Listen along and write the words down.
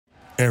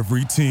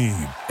Every team,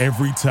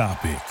 every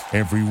topic,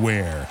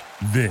 everywhere.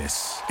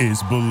 This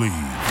is Believe.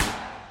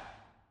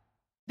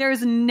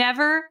 There's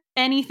never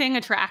anything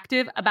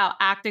attractive about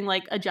acting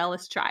like a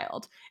jealous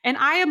child. And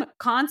I am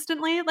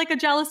constantly like a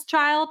jealous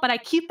child, but I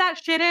keep that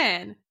shit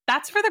in.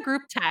 That's for the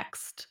group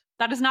text.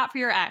 That is not for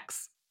your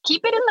ex.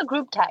 Keep it in the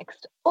group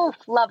text. Oof,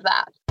 love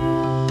that.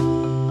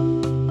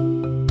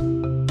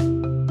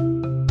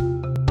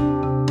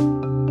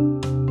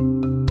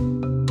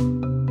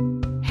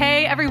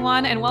 Hey,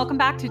 everyone, and welcome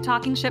back to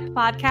Talking Ship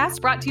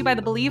Podcast, brought to you by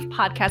the Believe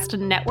Podcast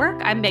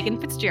Network. I'm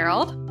Megan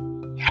Fitzgerald.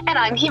 And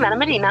I'm Jimena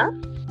Medina.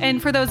 And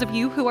for those of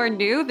you who are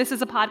new, this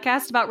is a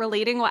podcast about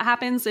relating what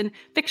happens in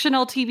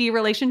fictional TV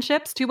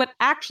relationships to what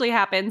actually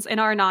happens in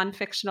our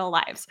non-fictional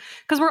lives.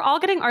 Because we're all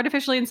getting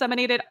artificially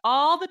inseminated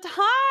all the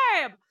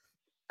time.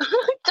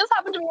 Just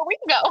happened to me a week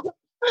ago.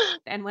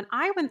 And when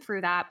I went through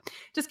that,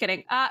 just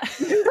kidding.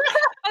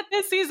 But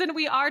this season,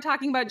 we are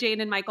talking about Jane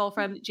and Michael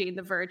from Jane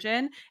the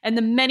Virgin and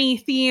the many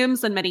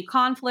themes and many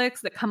conflicts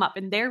that come up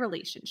in their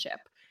relationship.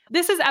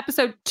 This is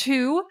episode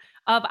 2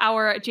 of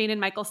our Jane and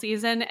Michael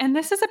season, and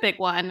this is a big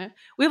one.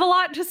 We have a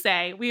lot to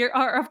say. We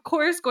are, of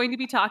course, going to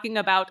be talking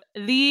about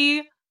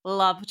the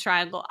love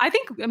triangle. I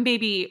think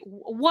maybe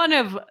one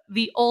of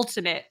the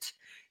ultimate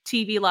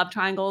TV love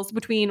triangles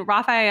between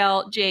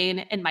Raphael, Jane,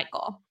 and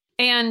Michael.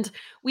 And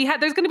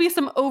there's going to be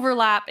some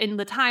overlap in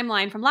the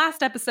timeline from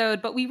last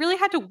episode, but we really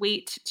had to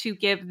wait to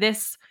give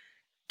this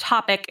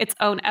topic its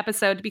own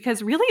episode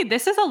because really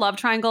this is a love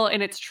triangle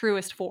in its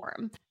truest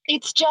form.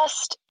 It's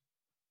just,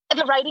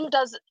 the writing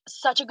does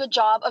such a good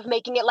job of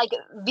making it like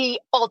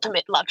the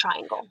ultimate love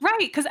triangle. Right,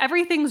 because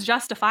everything's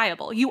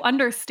justifiable. You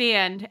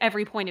understand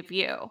every point of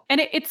view.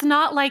 And it's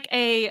not like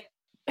a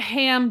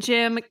Pam,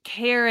 Jim,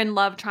 Karen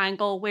love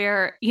triangle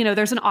where, you know,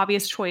 there's an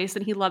obvious choice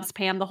and he loves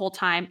Pam the whole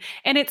time.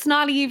 And it's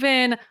not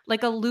even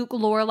like a Luke,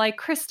 Lorelai,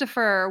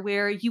 Christopher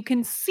where you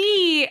can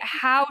see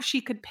how she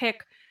could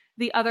pick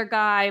the other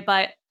guy,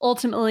 but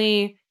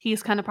ultimately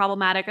he's kind of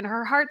problematic and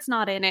her heart's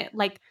not in it.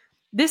 Like,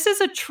 this is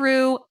a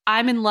true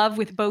I'm in love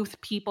with both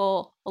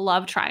people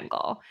love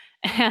triangle.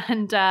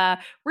 And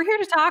we're here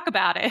to talk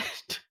about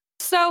it.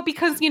 So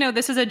because, you know,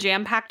 this is a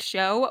jam-packed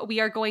show, we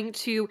are going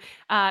to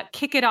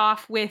kick it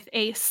off with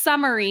a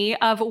summary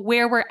of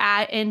where we're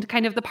at and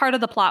kind of the part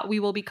of the plot we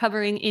will be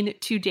covering in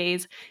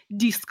today's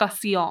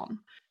discussion.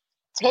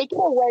 Take it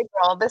away,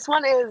 girl. This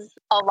one is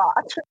a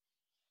lot.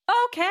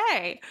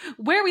 Okay.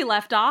 Where we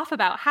left off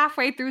about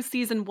halfway through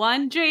season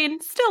 1, Jane,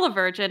 still a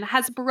virgin,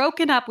 has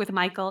broken up with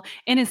Michael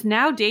and is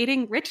now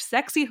dating rich,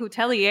 sexy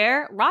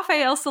hotelier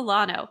Raphael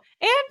Solano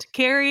and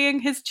carrying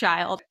his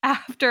child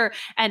after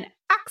an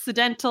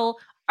accidental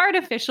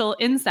artificial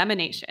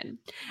insemination.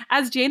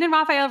 As Jane and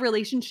Raphael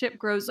relationship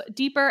grows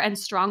deeper and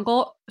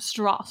stronger,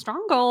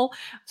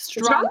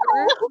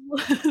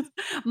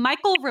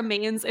 Michael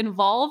remains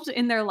involved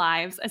in their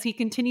lives as he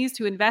continues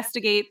to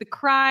investigate the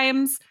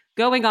crimes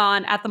going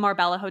on at the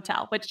Marbella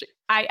Hotel, which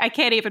I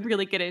can't even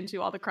really get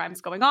into all the crimes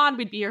going on.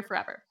 We'd be here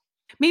forever.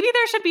 Maybe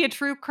there should be a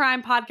true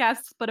crime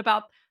podcast, but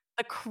about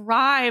the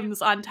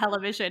crimes on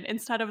television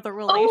instead of the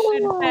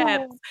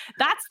relationships. Oh.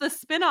 That's the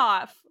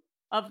spinoff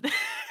of this.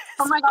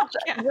 Oh my gosh,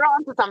 you're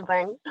onto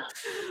something.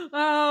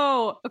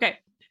 Oh, okay.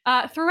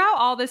 Throughout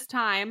all this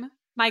time,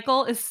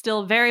 Michael is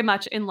still very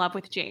much in love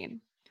with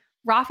Jane.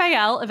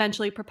 Raphael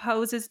eventually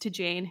proposes to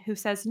Jane, who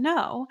says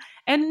no,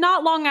 and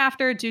not long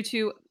after, due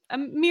to a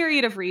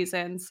myriad of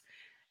reasons,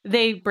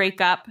 they break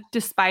up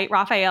despite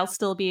Raphael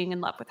still being in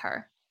love with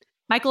her.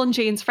 Michael and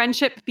Jane's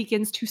friendship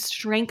begins to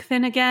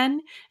strengthen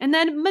again, and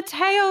then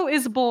Mateo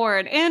is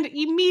born and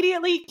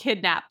immediately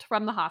kidnapped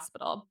from the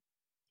hospital.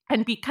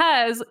 And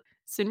because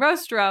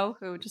Sinrostro,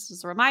 who, just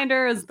as a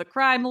reminder, is the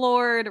crime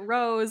lord,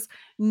 Rose,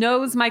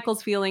 knows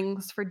Michael's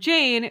feelings for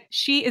Jane,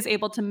 she is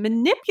able to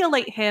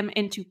manipulate him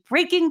into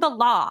breaking the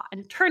law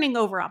and turning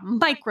over a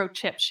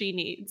microchip she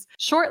needs.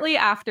 Shortly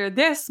after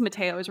this,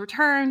 Mateo is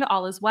returned,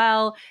 all is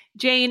well.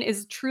 Jane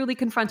is truly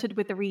confronted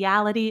with the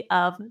reality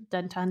of,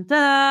 dun dun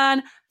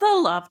dun,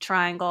 the love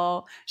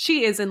triangle.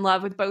 She is in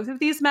love with both of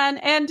these men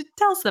and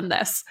tells them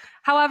this.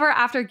 However,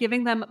 after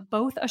giving them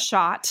both a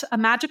shot, a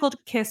magical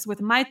kiss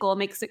with Michael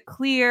makes it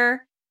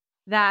clear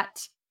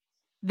that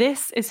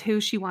this is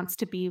who she wants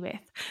to be with.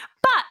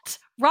 But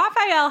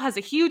Raphael has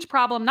a huge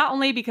problem, not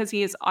only because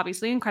he is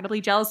obviously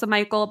incredibly jealous of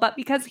Michael, but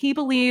because he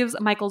believes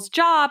Michael's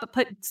job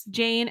puts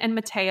Jane and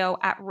Mateo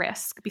at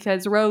risk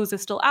because Rose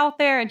is still out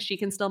there and she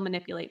can still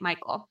manipulate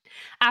Michael.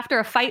 After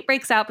a fight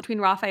breaks out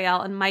between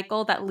Raphael and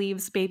Michael that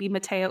leaves baby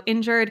Mateo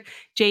injured,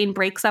 Jane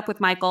breaks up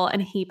with Michael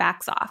and he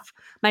backs off.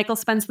 Michael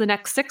spends the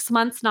next 6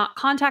 months not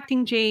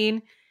contacting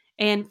Jane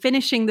and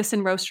finishing the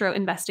Sinrostro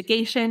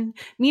investigation.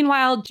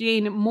 Meanwhile,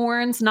 Jane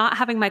mourns not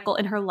having Michael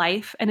in her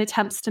life and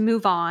attempts to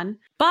move on.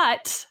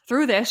 But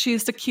through this, she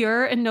is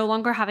secure and no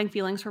longer having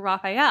feelings for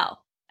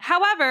Raphael.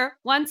 However,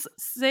 once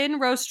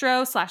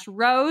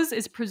Sinrostro/Rose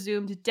is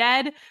presumed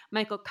dead,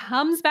 Michael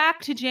comes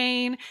back to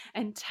Jane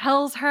and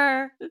tells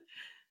her,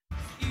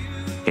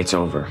 "It's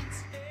over.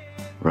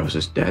 Rose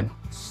is dead.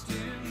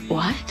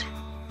 What?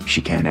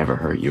 She can't ever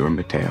hurt you or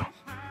Mateo."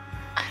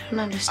 I don't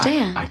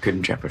understand. I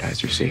couldn't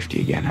jeopardize her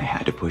safety again. I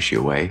had to push you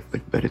away,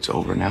 but it's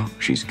over now.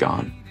 She's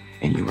gone,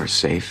 and you are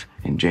safe.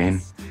 And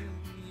Jane,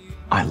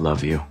 I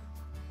love you.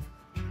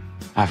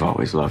 I've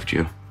always loved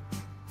you.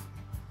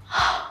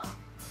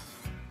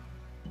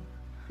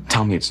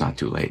 Tell me it's not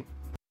too late.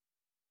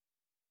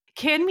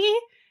 Can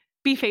we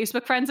be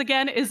Facebook friends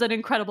again is an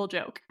incredible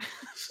joke.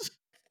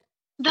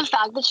 The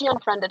fact that she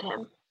unfriended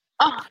him.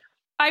 Oh,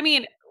 I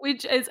mean,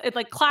 which is it's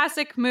like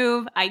classic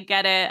move. I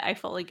get it. I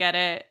fully get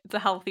it. It's a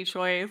healthy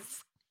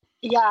choice.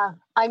 yeah.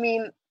 I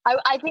mean,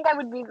 I think I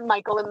would be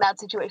Michael in that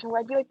situation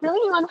where I'd be like,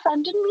 really, you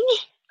unfriended me?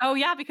 Oh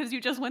yeah, because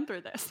you just went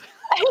through this.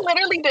 I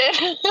literally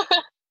did.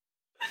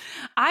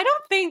 I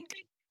don't think,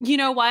 you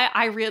know what?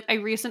 I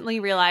recently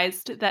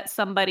realized that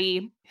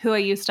somebody who I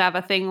used to have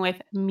a thing with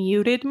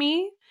muted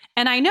me.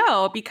 And I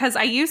know because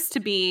I used to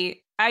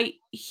be,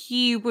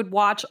 he would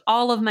watch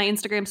all of my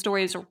Instagram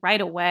stories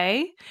right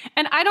away.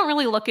 And I don't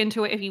really look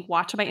into it if you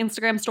watch my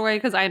Instagram story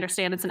because I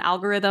understand it's an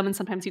algorithm and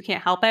sometimes you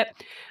can't help it.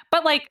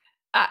 But like,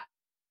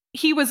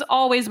 he was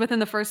always within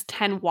the first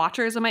 10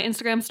 watchers of my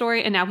Instagram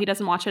story, and now he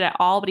doesn't watch it at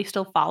all, but he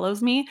still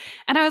follows me.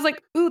 And I was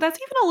like, ooh, that's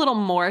even a little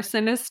more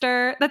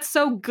sinister. That's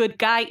so good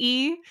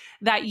guy-y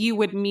that you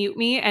would mute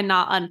me and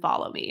not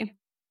unfollow me.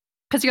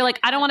 Because you're like,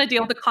 I don't want to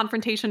deal with the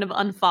confrontation of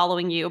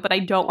unfollowing you, but I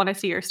don't want to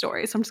see your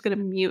story, so I'm just going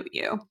to mute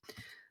you.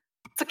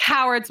 It's a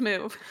coward's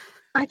move.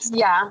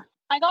 Yeah.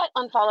 I got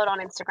unfollowed on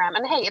Instagram,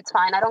 and hey, it's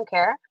fine. I don't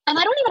care. And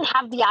I don't even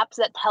have the apps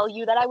that tell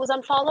you that I was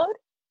unfollowed.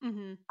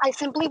 Mm-hmm. I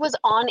simply was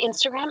on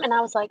Instagram, and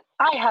I was like,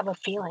 I have a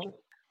feeling.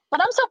 But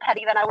I'm so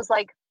petty that I was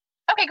like,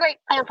 okay, great.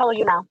 I unfollow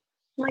you now. I'm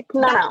like,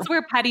 no. That's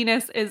where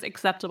pettiness is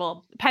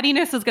acceptable.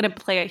 Pettiness is going to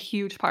play a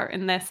huge part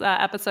in this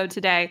episode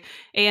today.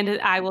 And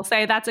I will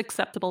say that's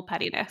acceptable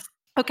pettiness.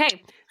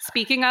 Okay,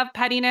 speaking of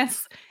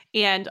pettiness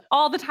and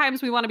all the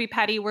times we want to be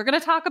petty, we're going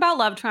to talk about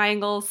love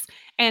triangles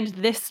and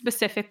this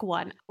specific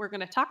one. We're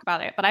going to talk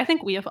about it. But I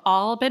think we have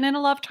all been in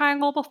a love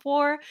triangle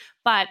before.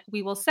 But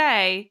we will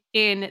say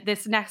in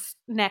this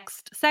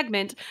next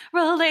segment,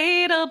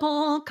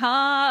 relatable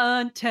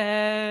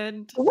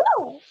content.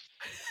 Woo!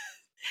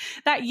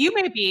 That you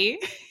may be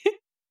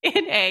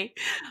in a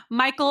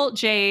Michael,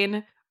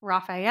 Jane,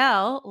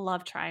 Raphael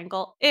love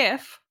triangle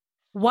if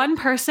one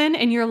person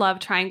in your love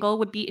triangle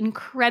would be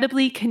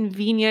incredibly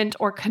convenient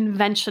or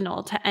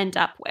conventional to end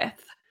up with.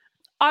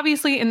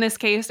 Obviously, in this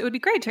case, it would be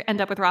great to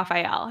end up with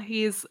Raphael.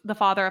 He's the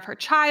father of her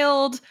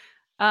child.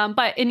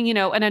 But in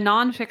a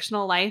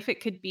non-fictional life,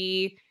 it could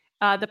be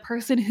the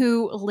person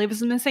who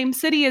lives in the same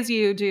city as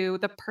you do,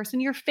 the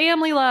person your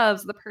family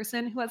loves, the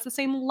person who has the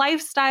same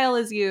lifestyle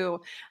as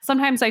you.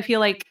 Sometimes I feel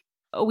like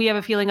we have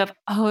a feeling of,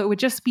 oh, it would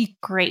just be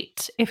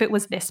great if it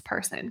was this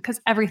person because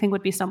everything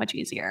would be so much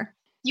easier.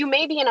 You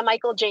may be in a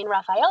Michael, Jane,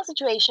 Raphael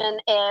situation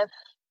if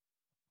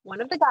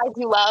one of the guys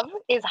you love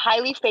is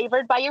highly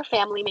favored by your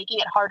family, making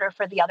it harder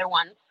for the other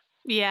one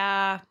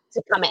to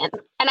come in.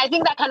 And I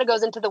think that kind of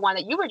goes into the one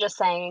that you were just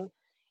saying.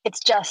 It's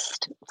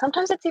just,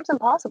 sometimes it seems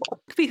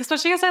impossible.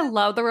 Especially because I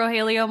love the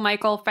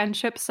Rogelio-Michael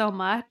friendship so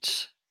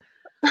much.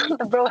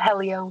 The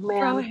Rogelio,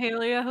 man.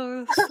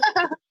 Rogelio.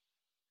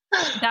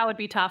 That would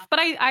be tough. But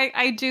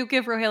I do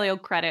give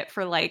Rogelio credit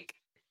for like,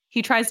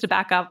 he tries to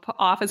back up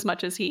off as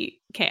much as he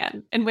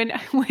can. And when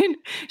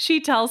she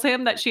tells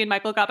him that she and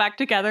Michael got back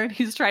together and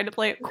he's trying to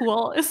play it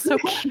cool, it's so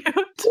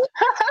cute.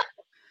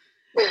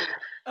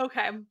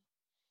 Okay.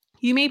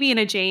 You may be in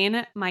a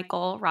Jane,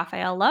 Michael,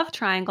 Raphael love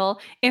triangle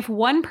if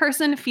one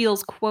person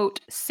feels,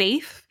 quote,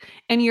 safe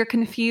and you're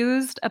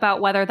confused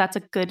about whether that's a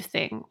good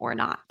thing or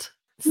not.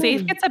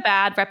 Safe gets a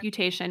bad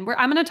reputation.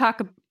 I'm going to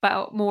talk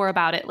more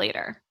about it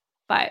later.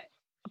 But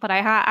I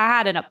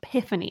had an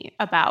epiphany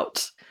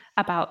about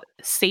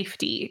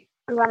safety.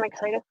 I'm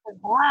excited for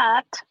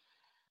that.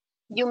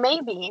 You may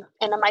be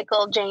in a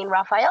Michael, Jane,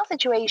 Raphael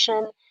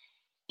situation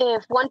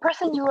if one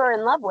person you are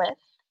in love with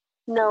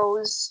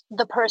knows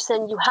the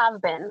person you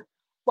have been,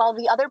 while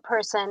the other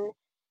person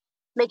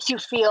makes you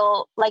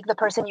feel like the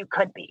person you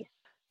could be.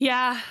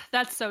 Yeah,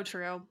 that's so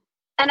true.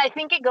 And I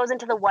think it goes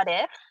into the what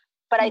if,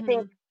 but I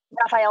think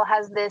Raphael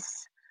has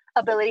this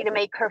ability to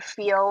make her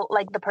feel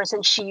like the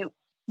person she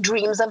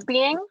dreams of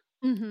being.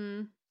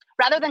 Mm-hmm.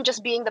 Rather than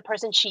just being the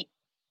person she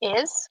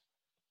is.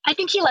 I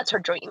think he lets her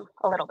dream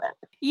a little bit.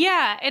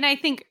 Yeah, and I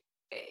think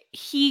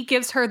he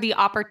gives her the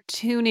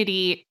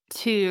opportunity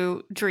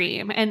to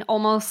dream and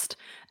almost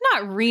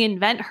not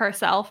reinvent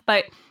herself,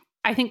 but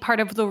I think part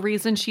of the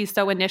reason she's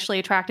so initially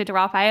attracted to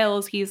Raphael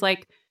is he's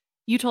like,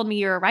 you told me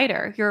you're a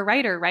writer. You're a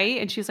writer,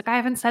 right? And she's like, I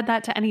haven't said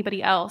that to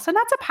anybody else. And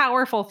that's a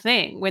powerful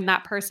thing when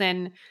that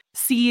person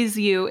sees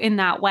you in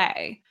that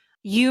way.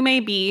 You may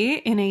be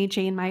in a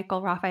Jane,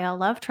 Michael, Raphael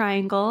love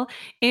triangle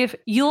if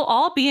you'll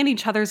all be in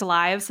each other's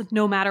lives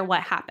no matter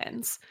what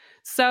happens.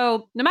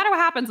 So no matter what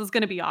happens, it's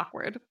going to be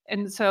awkward.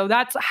 And so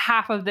that's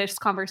half of this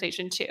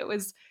conversation too,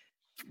 is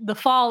the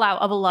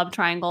fallout of a love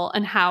triangle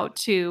and how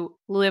to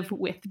live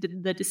with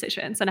the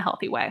decisions in a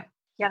healthy way.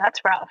 Yeah,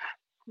 that's rough.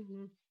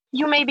 Mm-hmm.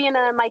 You may be in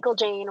a Michael,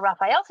 Jane,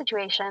 Raphael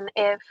situation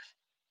if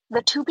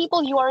the two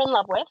people you are in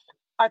love with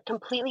are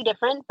completely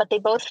different, but they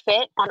both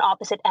fit on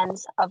opposite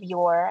ends of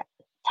your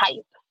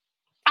type.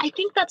 I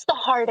think that's the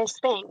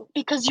hardest thing,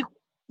 because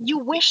you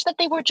wish that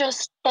they were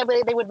just that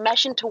they would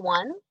mesh into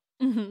one,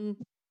 Mm-hmm.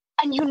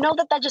 and you know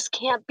that just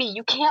can't be.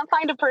 You can't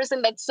find a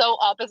person that's so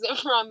opposite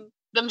from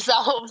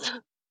themselves.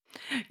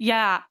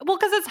 Yeah. Well,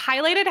 because it's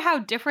highlighted how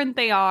different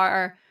they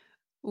are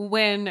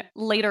when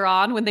later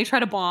on, when they try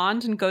to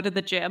bond and go to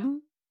the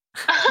gym.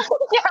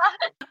 Yeah.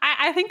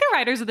 I think the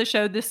writers of the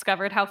show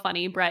discovered how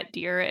funny Brett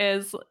Deer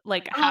is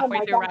like Oh halfway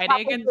my through God, writing.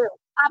 halfway And through.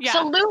 yeah.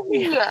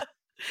 Absolutely. Yeah.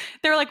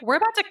 They're like, we're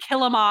about to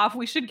kill him off.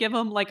 We should give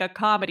him like a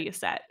comedy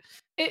set.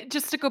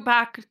 Just to go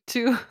back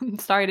to,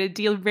 sorry to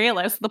derail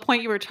us, the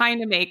point you were trying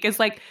to make is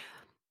like,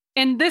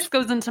 and this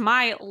goes into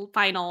my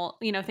final,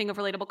 thing of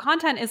relatable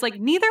content is like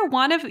neither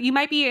one of you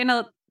might be in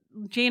a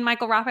Jane,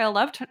 Michael, Raphael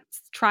love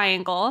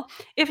triangle.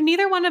 If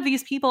neither one of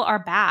these people are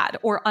bad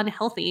or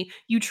unhealthy,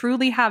 you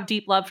truly have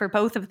deep love for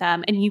both of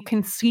them and you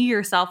can see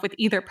yourself with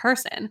either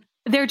person.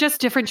 They're just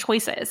different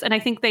choices. And I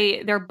think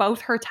they're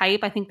both her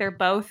type. I think they're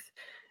both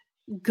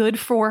good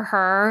for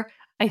her.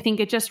 I think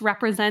it just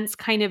represents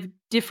kind of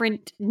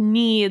different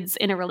needs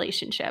in a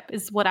relationship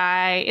is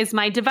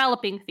my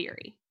developing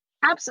theory.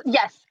 Absolutely.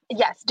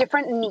 Yes.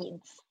 Different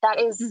needs. That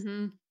is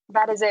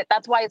it.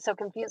 That's why it's so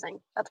confusing.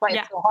 That's why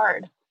it's so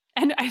hard.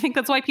 And I think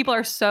that's why people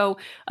are so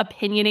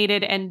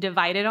opinionated and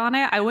divided on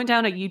it. I went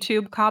down a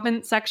YouTube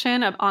comment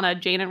section on a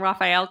Jane and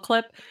Raphael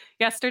clip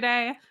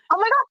yesterday. Oh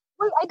my God.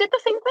 Wait, I did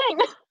the same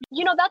thing.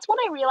 That's when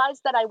I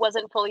realized that I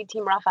wasn't fully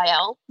Team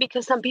Raphael,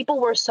 because some people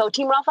were so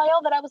Team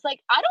Raphael that I was like,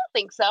 I don't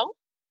think so.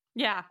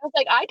 Yeah. I was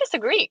like, I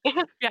disagree.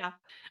 Yeah.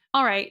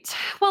 All right.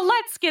 Well,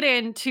 let's get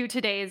into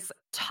today's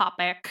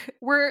topic.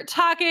 We're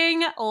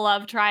talking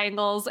love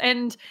triangles.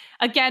 And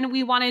again,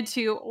 we wanted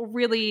to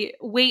really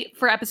wait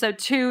for episode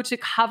 2 to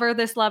cover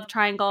this love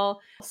triangle.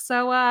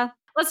 So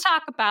let's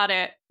talk about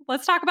it.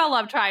 Let's talk about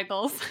love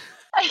triangles.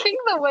 I think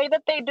the way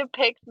that they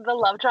depict the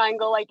love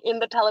triangle, like in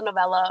the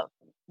telenovela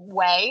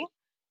way,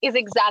 is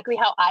exactly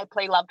how I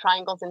play love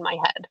triangles in my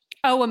head.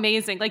 Oh,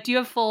 amazing. Like, do you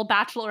have full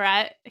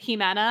Bachelorette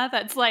Jimena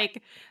that's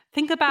like,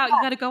 think about,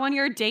 you got to go on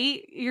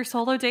your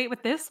solo date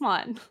with this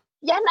one.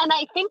 Yeah, and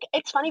I think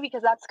it's funny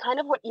because that's kind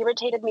of what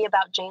irritated me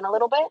about Jane a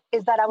little bit,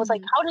 is that I was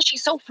like, how does she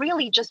so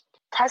freely just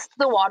test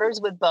the waters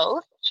with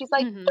both? She's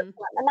like, this one,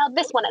 and now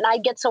this one, and I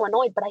get so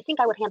annoyed, but I think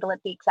I would handle it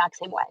the exact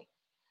same way.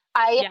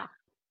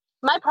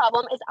 My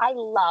problem is I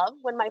love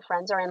when my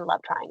friends are in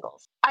love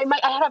triangles. I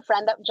had a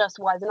friend that just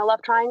was in a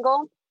love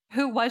triangle.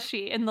 Who was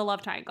she in the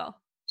love triangle?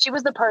 She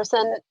was the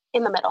person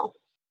in the middle.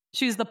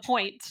 She was the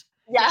point.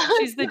 Yeah.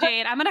 She's the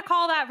Jane. I'm going to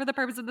call that, for the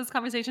purpose of this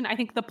conversation, I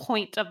think the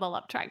point of the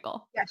love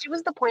triangle. Yeah, she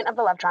was the point of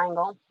the love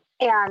triangle.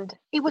 And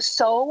it was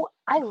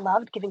I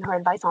loved giving her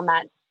advice on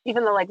that,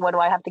 even though, like, what do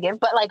I have to give?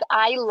 But, like,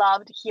 I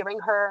loved hearing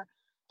her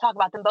talk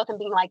about them both and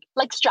being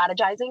like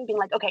strategizing, being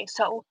like, okay,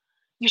 so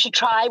you should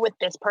try with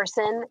this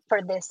person for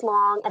this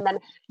long, and then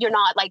you're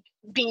not, like,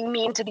 being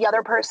mean to the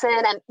other person,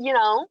 and,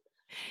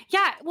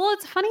 Yeah, well,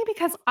 it's funny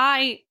because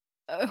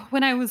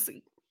when I was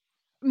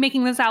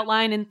making this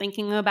outline and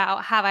thinking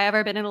about have I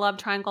ever been in a love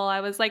triangle, I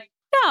was like,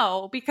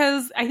 no,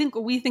 because I think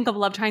we think of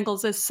love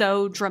triangles as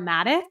so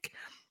dramatic.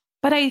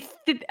 But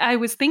I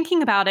was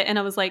thinking about it and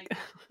I was like,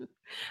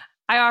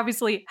 I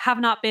obviously have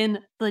not been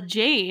the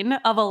Jane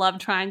of a love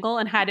triangle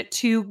and had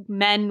 2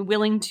 men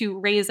willing to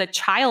raise a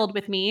child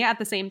with me at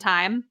the same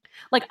time.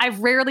 Like, I've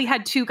rarely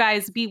had 2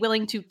 guys be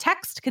willing to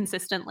text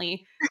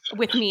consistently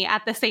with me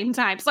at the same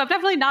time. So I've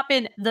definitely not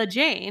been the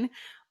Jane.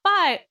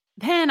 But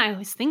then I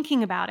was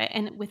thinking about it.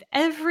 And with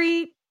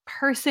every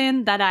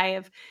person that I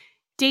have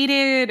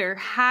dated or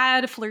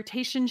had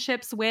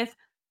flirtationships with,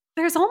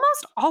 there's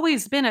almost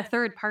always been a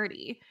third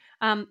party.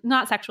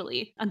 Not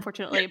sexually,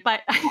 unfortunately,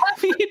 but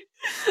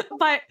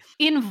but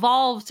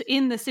involved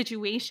in the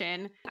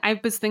situation. I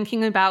was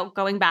thinking about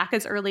going back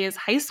as early as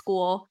high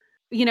school.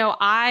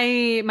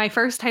 My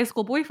first high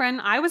school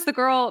boyfriend, I was the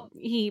girl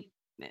he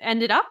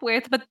ended up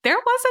with, but there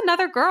was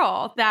another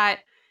girl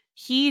that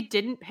he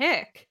didn't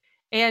pick.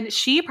 And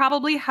she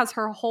probably has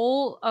her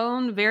whole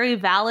own very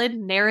valid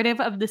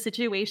narrative of the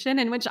situation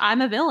in which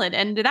I'm a villain.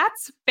 And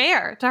that's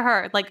fair to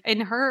her. Like,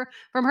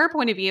 from her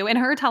point of view, in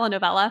her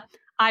telenovela,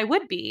 I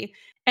would be.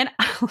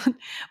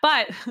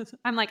 But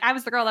I'm like, I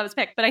was the girl that was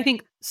picked. But I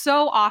think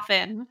so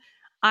often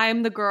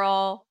I'm the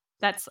girl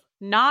that's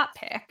not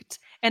picked.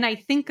 And I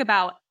think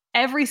about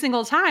every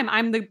single time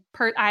I'm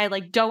I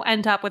like don't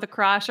end up with a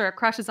crush or a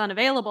crush is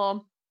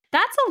unavailable.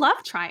 That's a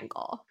love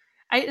triangle.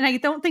 And I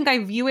don't think I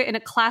view it in a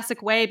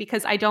classic way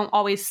because I don't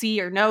always see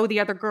or know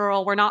the other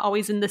girl. We're not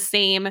always in the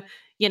same,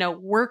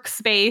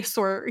 workspace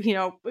or,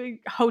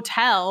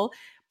 hotel.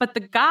 But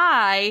the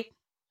guy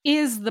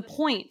is the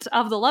point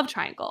of the love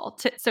triangle.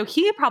 So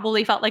he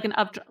probably felt like an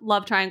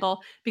love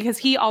triangle because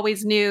he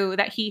always knew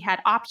that he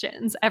had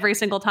options every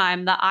single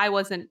time that I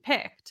wasn't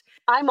picked.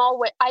 I'm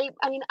always, I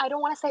mean, I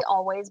don't want to say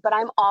always, but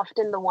I'm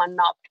often the one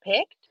not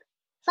picked.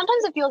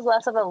 Sometimes it feels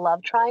less of a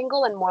love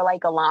triangle and more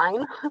like a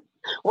line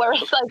where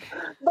it's like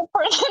the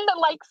person that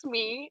likes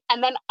me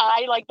and then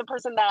I like the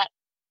person that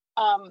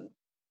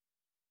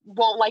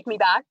won't like me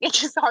back. It's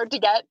just hard to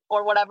get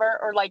or whatever,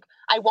 or like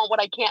I want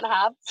what I can't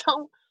have.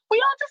 So we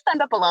all just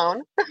end up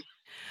alone.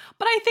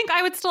 But I think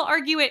I would still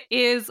argue it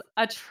is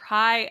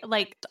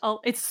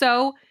it's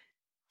so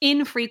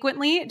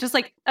infrequently just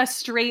like a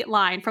straight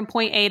line from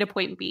point A to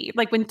point B.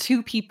 Like when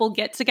two people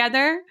get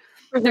together,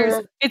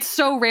 it's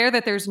so rare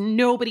that there's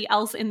nobody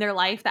else in their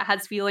life that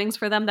has feelings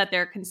for them that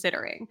they're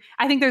considering.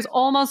 I think there's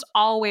almost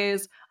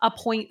always a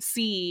point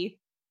C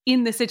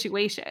in the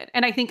situation.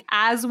 And I think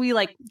as we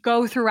like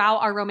go throughout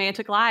our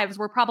romantic lives,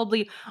 we're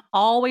probably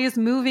always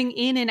moving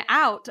in and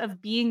out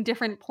of being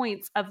different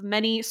points of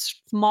many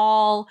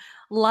small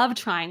love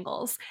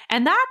triangles.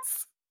 And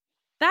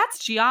that's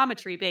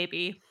geometry,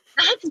 baby.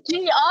 That's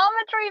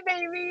geometry,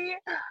 baby.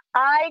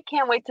 I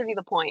can't wait to be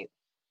the point.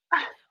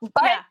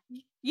 But yeah,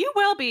 you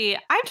will be.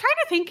 I'm trying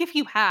to think if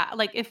you have,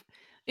 like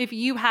if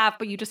you have,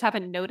 but you just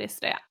haven't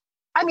noticed it.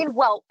 I mean,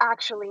 well,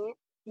 actually,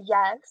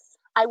 yes.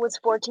 I was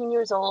 14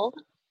 years old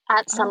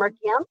at summer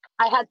camp.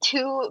 I had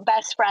two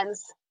best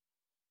friends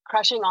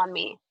crushing on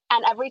me.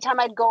 And every time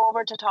I'd go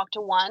over to talk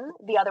to one,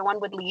 the other one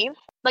would leave.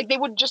 Like they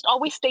would just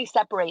always stay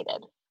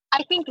separated.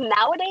 I think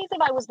nowadays,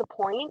 if I was the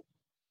point,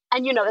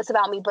 and you know this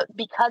about me, but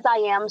because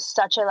I am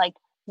such a like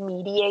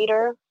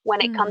mediator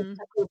when it comes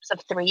to groups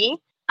of three,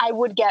 I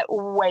would get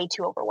way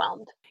too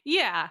overwhelmed.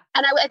 Yeah.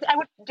 And I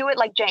would do it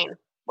like Jane,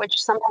 which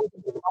sometimes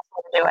you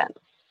also do it.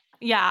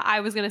 Yeah, I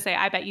was going to say,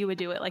 I bet you would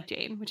do it like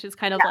Jane, which is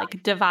kind of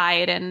like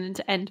divide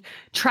and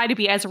try to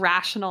be as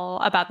rational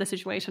about the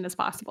situation as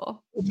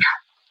possible.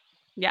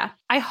 Yeah.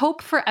 I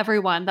hope for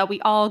everyone that we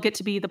all get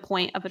to be the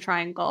point of a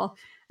triangle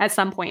at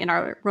some point in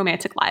our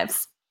romantic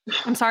lives.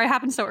 I'm sorry it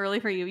happened so early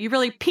for you. You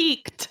really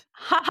peaked.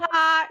 Ha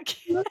ha.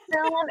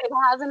 It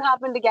hasn't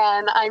happened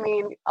again. I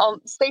mean,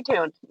 stay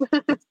tuned.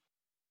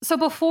 So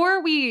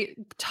before we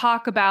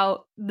talk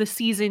about the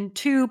season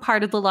 2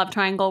 part of the love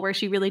triangle where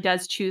she really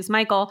does choose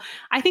Michael,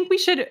 I think we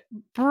should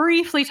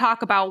briefly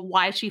talk about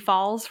why she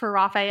falls for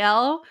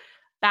Rafael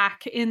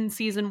back in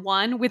season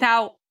 1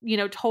 without,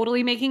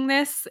 totally making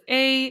this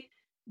a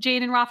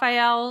Jane and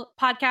Rafael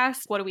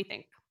podcast. What do we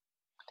think?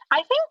 I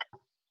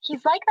think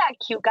he's like that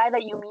cute guy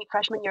that you meet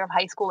freshman year of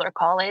high school or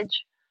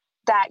college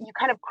that you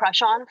kind of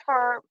crush on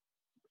for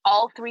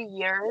all 3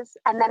 years.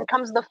 And then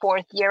comes the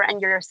 4th year and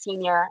you're a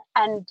senior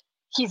and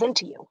he's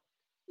into you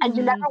and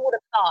you never would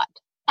have thought.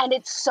 And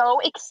it's so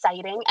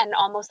exciting and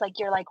almost like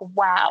you're like,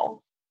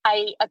 wow,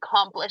 I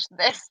accomplished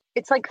this.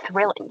 It's like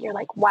thrilling. You're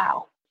like,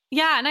 wow.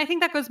 Yeah. And I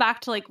think that goes back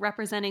to like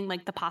representing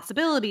like the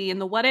possibility and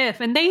the what if.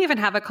 And they even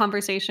have a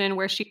conversation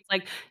where she's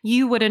like,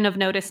 you wouldn't have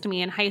noticed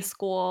me in high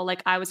school.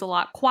 Like I was a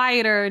lot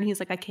quieter. And he's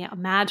like, I can't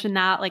imagine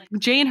that. Like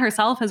Jane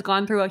herself has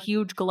gone through a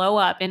huge glow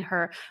up in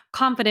her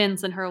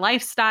confidence and her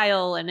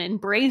lifestyle and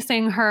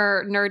embracing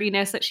her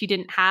nerdiness that she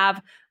didn't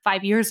have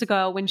 5 years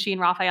ago when she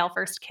and Rafael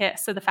first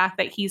kissed. So the fact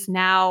that he's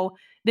now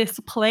this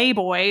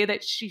playboy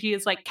that she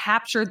is like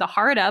captured the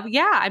heart of.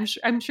 Yeah,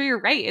 I'm sure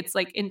you're right. It's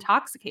like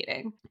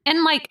intoxicating.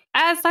 And like,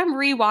 as I'm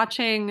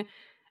rewatching,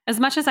 as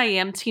much as I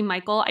am Team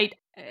Michael,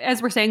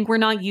 as we're saying, we're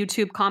not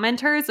YouTube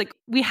commenters. Like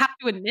we have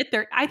to admit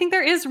I think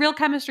there is real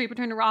chemistry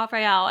between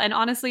Rafael and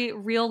honestly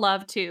real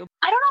love too.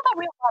 I don't know about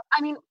real love.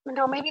 I mean,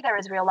 no, maybe there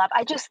is real love.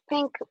 I just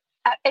think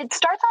it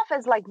starts off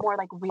as like more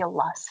like real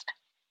lust.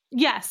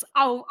 Yes.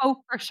 Oh,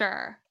 for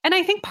sure. And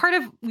I think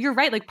you're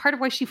right, like part of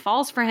why she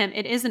falls for him,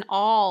 it isn't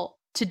all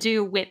to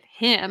do with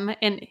him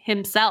and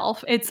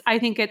himself. I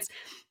think it's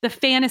the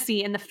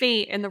fantasy and the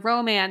fate and the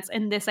romance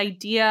and this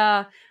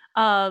idea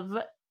of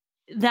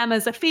them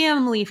as a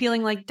family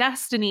feeling like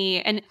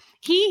destiny. And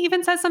he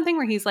even says something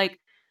where he's like,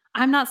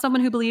 I'm not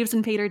someone who believes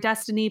in fate or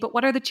destiny, but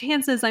what are the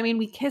chances? I mean,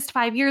 we kissed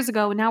 5 years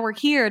ago and now we're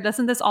here.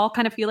 Doesn't this all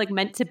kind of feel like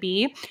meant to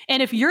be?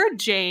 And if you're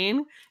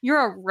Jane,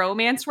 you're a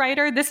romance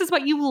writer, this is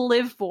what you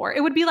live for.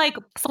 It would be like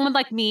someone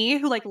like me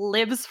who like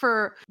lives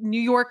for New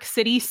York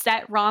City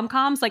set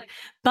rom-coms, like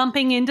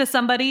bumping into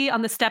somebody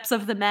on the steps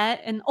of the Met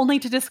and only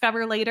to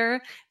discover later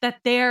that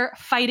they're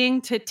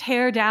fighting to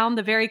tear down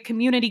the very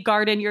community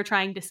garden you're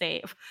trying to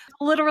save.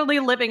 Literally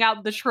living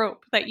out the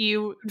trope that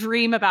you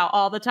dream about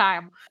all the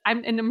time.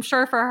 I'm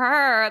sure for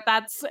her,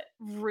 that's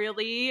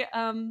really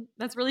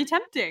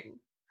tempting.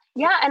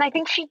 Yeah, and I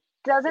think she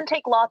doesn't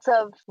take lots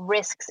of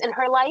risks in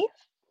her life,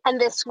 and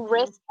this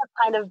risk has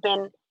kind of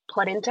been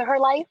put into her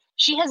life.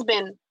 She has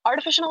been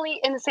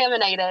artificially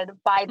inseminated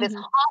by this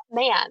hot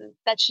man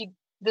that she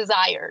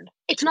desired.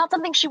 It's not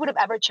something she would have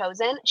ever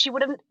chosen. She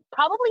would have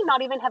probably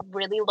not even have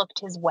really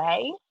looked his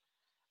way.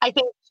 I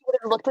think she would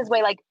have looked his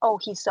way like, oh,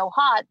 he's so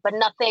hot, but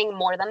nothing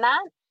more than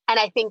that. And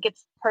I think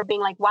it's her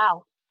being like,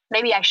 wow,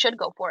 maybe I should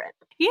go for it.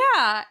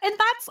 Yeah.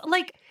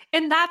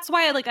 And that's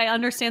why I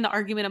understand the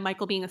argument of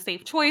Michael being a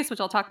safe choice,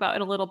 which I'll talk about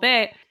in a little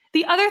bit.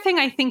 The other thing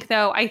I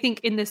think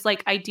in this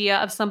like idea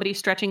of somebody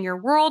stretching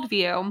your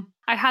worldview,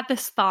 I had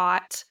this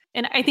thought,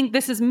 and I think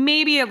this is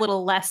maybe a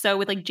little less so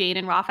with like Jane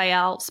and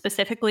Rafael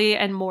specifically,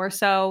 and more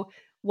so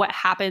what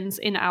happens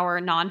in our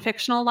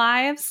non-fictional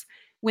lives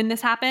when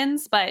this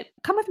happens. But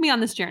come with me on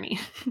this journey.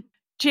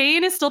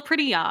 Jane is still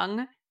pretty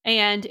young.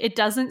 And it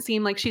doesn't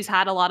seem like she's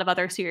had a lot of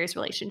other serious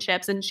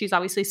relationships, and she's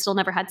obviously still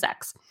never had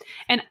sex.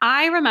 And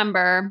I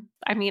remember,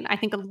 I mean, I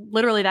think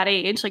literally that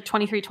age, like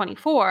 23,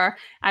 24,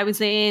 I was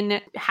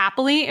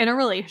happily in a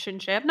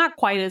relationship, not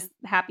quite as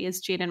happy as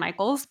Jane and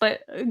Michael's,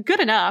 but a good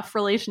enough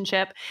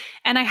relationship.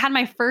 And I had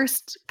my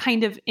first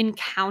kind of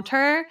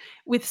encounter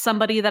with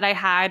somebody that I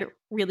had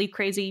really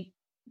crazy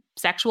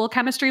sexual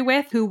chemistry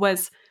with, who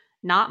was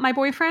not my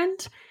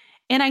boyfriend.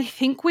 And I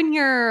think when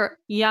you're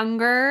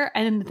younger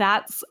and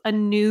that's a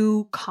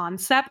new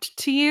concept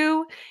to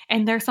you,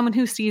 and there's someone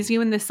who sees you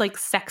in this like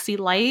sexy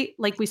light,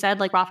 like we said,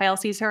 like Raphael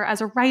sees her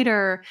as a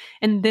writer,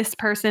 and this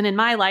person in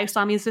my life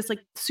saw me as this like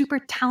super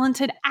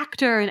talented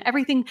actor, and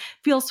everything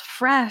feels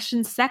fresh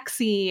and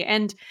sexy.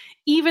 And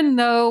even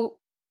though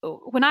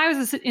when I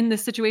was in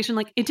this situation,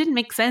 like it didn't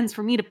make sense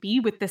for me to be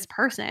with this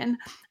person,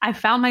 I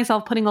found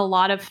myself putting a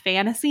lot of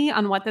fantasy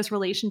on what this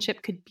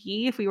relationship could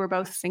be if we were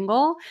both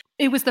single.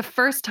 It was the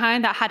first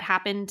time that had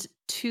happened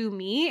to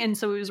me. And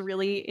so it was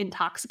really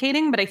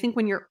intoxicating. But I think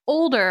when you're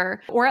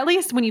older, or at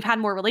least when you've had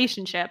more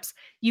relationships,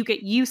 you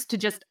get used to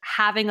just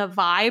having a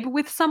vibe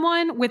with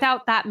someone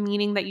without that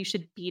meaning that you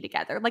should be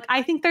together. Like,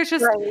 I think there's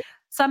just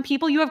some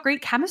people you have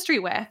great chemistry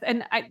with.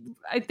 And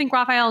I think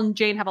Raphael and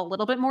Jane have a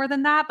little bit more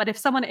than that. But if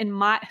someone in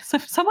my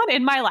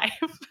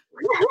life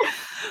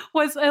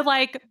was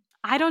like,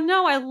 I don't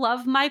know, I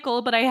love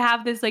Michael, but I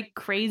have this like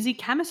crazy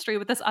chemistry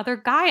with this other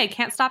guy, I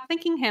can't stop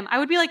thinking him, I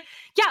would be like,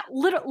 yeah,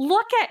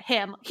 look at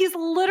him. He's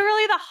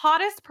literally the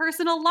hottest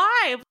person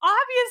alive.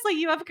 Obviously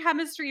you have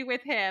chemistry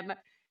with him.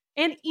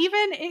 And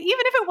even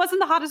if it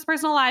wasn't the hottest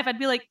person alive, I'd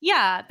be like,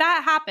 yeah,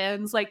 that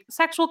happens. Like,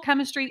 sexual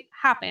chemistry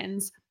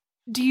happens.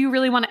 Do you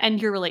really want to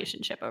end your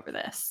relationship over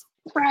this?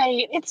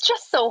 Right. It's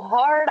just so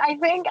hard. I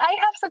think I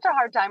have such a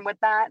hard time with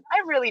that.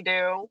 I really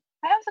do.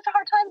 I have such a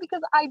hard time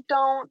because I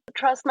don't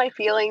trust my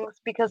feelings,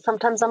 because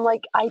sometimes I'm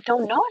like, I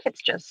don't know if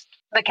it's just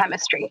the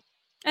chemistry.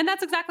 And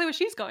that's exactly what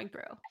she's going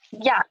through.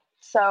 Yeah.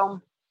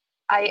 So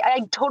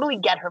I totally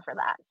get her for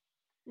that.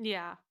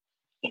 Yeah.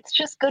 It's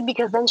just good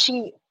because then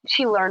she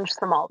learns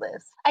from all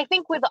this. I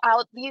think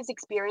without these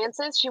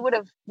experiences, she would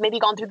have maybe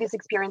gone through these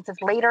experiences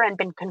later and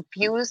been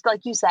confused,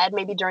 like you said,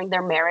 maybe during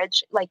their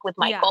marriage, like with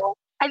Michael.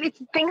 Yeah. And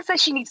it's things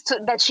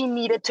that she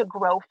needed to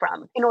grow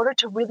from in order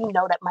to really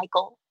know that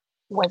Michael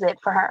was it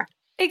for her.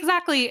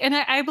 Exactly. And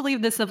I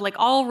believe this of like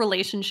all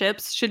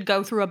relationships should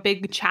go through a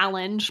big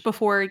challenge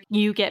before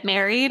you get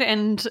married.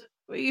 And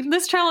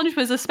this challenge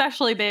was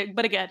especially big,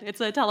 but again,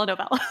 it's a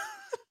telenovela.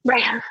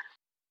 Right.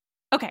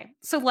 Okay,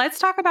 so let's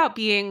talk about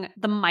being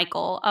the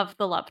Michael of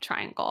the love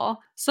triangle.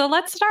 So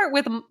let's start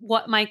with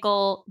what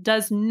Michael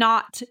does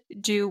not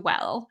do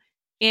well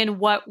and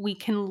what we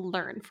can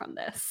learn from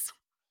this.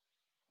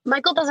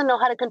 Michael doesn't know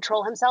how to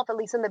control himself, at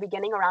least in the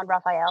beginning around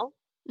Raphael.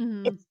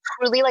 Mm-hmm. It's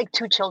truly like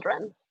two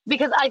children.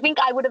 Because I think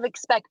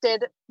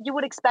you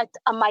would expect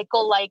a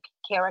Michael-like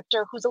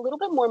character who's a little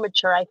bit more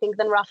mature, I think,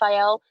 than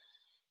Raphael,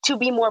 to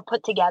be more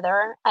put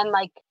together and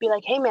like be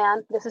like, hey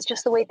man, this is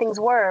just the way things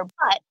were.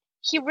 But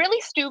he really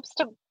stoops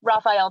to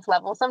Raphael's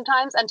level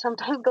sometimes, and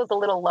sometimes goes a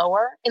little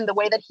lower in the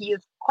way that he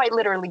is quite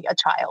literally a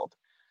child.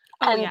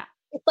 Oh, and yeah.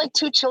 It's like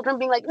two children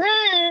being like,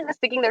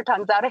 sticking their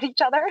tongues out at each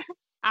other.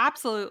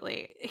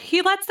 Absolutely.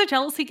 He lets the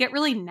jealousy get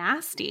really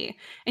nasty.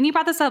 And you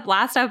brought this up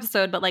last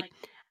episode, but like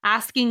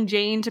asking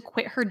Jane to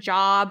quit her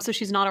job so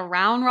she's not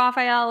around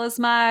Raphael as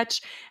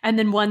much. And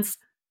then once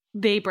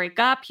they break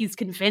up, he's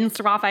convinced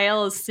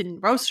Raphael is Sin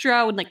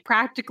Rostro and like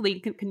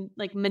practically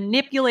like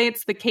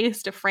manipulates the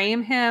case to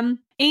frame him.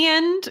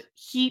 And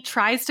he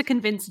tries to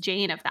convince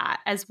Jane of that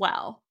as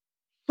well.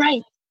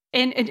 Right.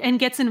 And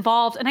gets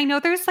involved. And I know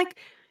there's like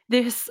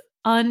this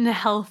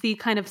unhealthy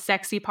kind of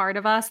sexy part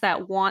of us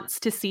that wants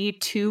to see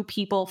two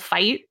people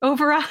fight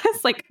over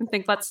us. Like, I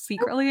think that's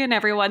secretly in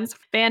everyone's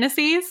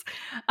fantasies.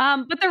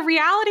 But the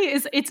reality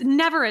is it's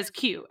never as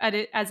cute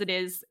as it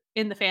is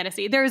in the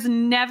fantasy. There's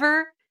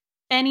never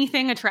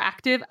anything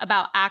attractive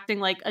about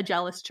acting like a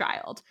jealous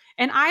child.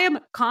 And I am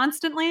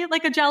constantly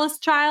like a jealous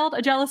child,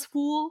 a jealous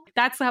fool.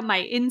 That's my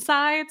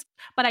insides.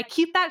 But I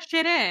keep that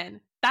shit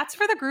in. That's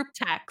for the group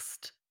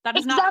text. That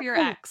is not for your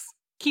ex.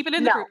 Keep it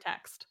in the group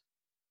text.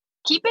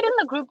 Keep it in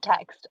the group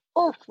text.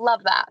 Oof,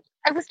 love that.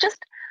 I was just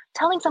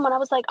telling someone, I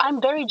was like,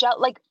 I'm very jealous.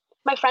 Like,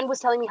 my friend was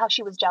telling me how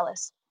she was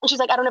jealous. And she's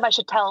like, I don't know if I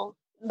should tell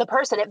the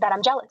person that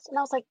I'm jealous. And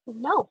I was like,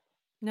 no,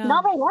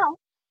 not right now.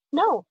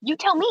 No, you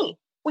tell me.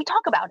 We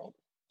talk about it.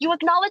 You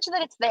acknowledge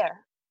that it's there.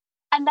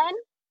 And then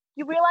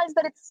you realize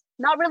that it's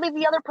not really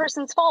the other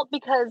person's fault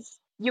because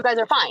you guys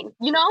are fine.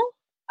 You know,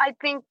 I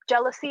think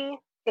jealousy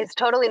is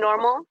totally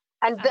normal.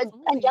 And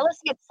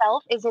jealousy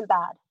itself isn't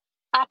bad.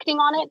 Acting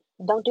on it,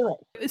 don't do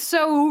it.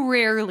 So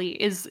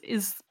rarely is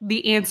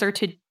the answer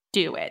to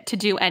do it, to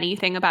do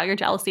anything about your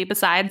jealousy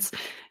besides,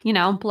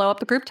 blow up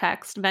the group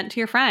text, vent to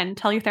your friend,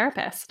 tell your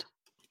therapist.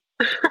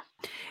 The other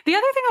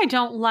thing I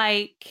don't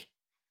like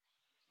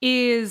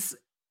is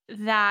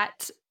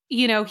that,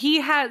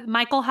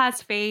 Michael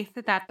has faith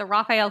that the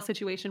Raphael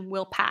situation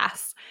will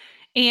pass.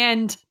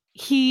 And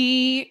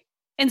he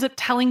ends up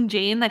telling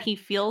Jane that he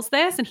feels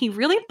this, and he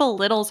really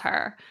belittles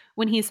her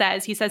when he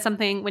says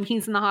something when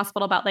he's in the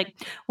hospital about like,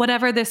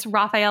 whatever this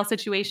Raphael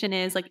situation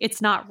is, like,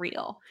 it's not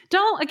real.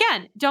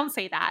 Don't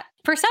say that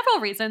for several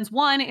reasons.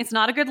 One, it's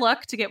not a good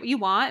look to get what you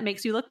want. It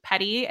makes you look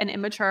petty and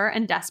immature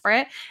and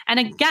desperate. And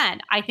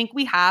again, I think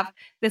we have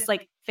this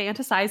like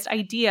fantasized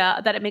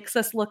idea that it makes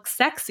us look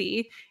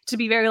sexy to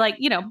be very like,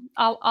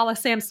 a la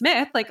Sam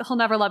Smith, like, he'll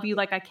never love you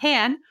like I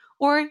can.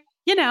 Or,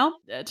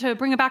 to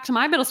bring it back to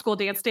my middle school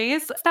dance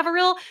days, let's have a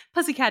real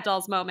Pussycat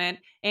Dolls moment.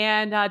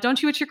 And don't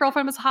you wish your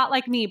girlfriend was hot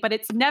like me? But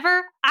it's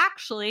never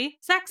actually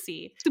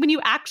sexy. So when you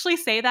actually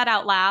say that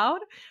out loud,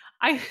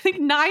 I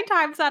think 9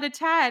 times out of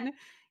 10,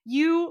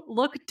 you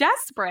look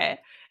desperate.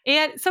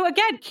 And so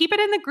again, keep it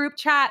in the group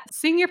chat,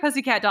 sing your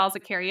Pussycat Dolls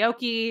at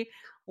karaoke,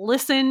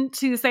 listen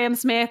to Sam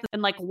Smith,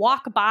 and like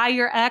walk by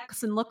your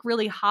ex and look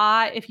really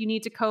hot if you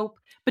need to cope.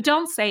 But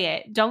don't say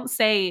it. Don't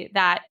say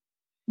that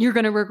you're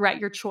going to regret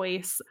your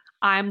choice.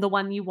 I'm the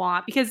one you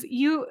want, because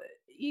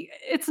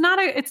it's not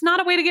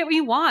a way to get what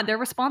you want. Their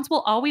response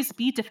will always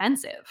be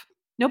defensive.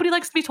 Nobody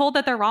likes to be told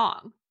that they're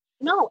wrong.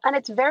 No, and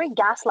it's very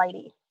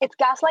gaslighty. It's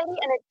gaslighty,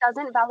 and it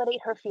doesn't validate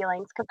her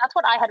feelings, because that's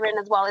what I had written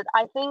as well. Is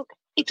I think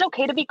it's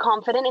okay to be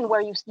confident in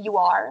where you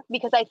are,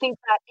 because I think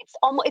that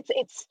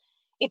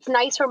it's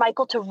nice for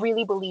Michael to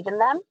really believe in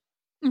them,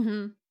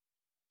 mm-hmm.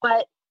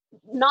 but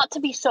not to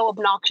be so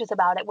obnoxious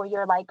about it, where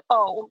you're like,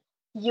 oh,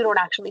 you don't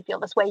actually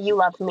feel this way. You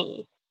love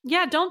me.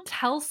 Yeah, don't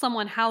tell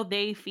someone how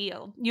they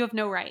feel. You have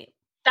no right.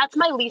 That's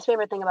my least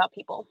favorite thing about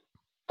people.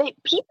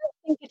 People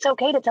think it's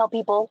okay to tell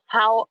people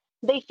how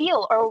they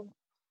feel or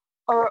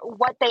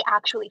what they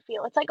actually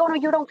feel. It's like, oh no,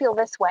 you don't feel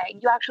this way.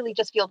 You actually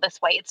just feel this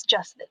way. It's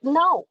just,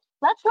 no.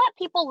 Let's let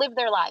people live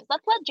their lives.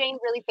 Let's let Jane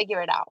really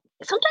figure it out.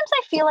 Sometimes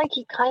I feel like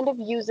he kind of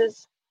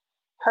uses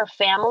her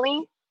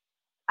family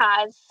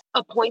as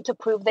a point to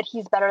prove that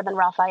he's better than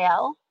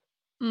Raphael.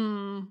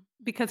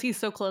 Because he's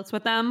so close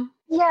with them.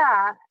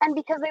 Yeah, and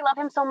because they love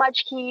him so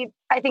much,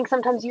 I think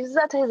sometimes uses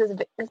that to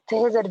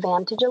his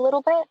advantage a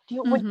little bit.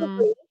 Would you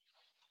agree?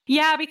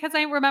 Yeah, because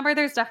I remember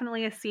there's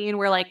definitely a scene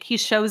where like he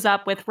shows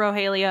up with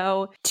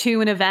Rogelio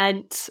to an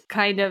event,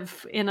 kind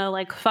of in a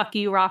like fuck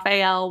you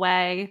Raphael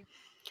way.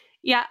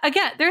 Yeah,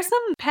 again, there's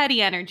some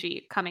petty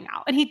energy coming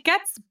out, and he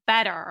gets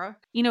better.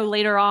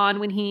 Later on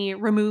when he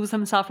removes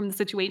himself from the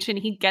situation,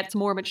 he gets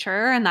more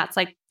mature, and that's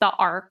like the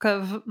arc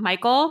of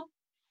Michael.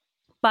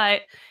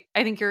 But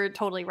I think you're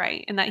totally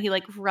right in that he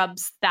like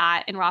rubs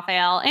that in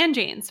Raphael and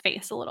Jane's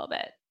face a little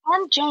bit.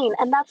 And Jane,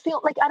 and that's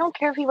I don't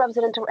care if he rubs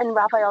it in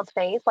Raphael's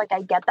face, like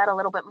I get that a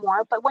little bit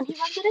more, but when he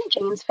rubs it in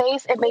Jane's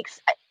face, it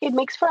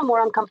makes for a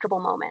more uncomfortable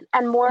moment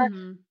and more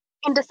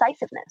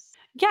indecisiveness.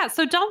 Yeah,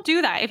 so don't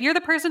do that. If you're the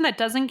person that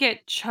doesn't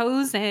get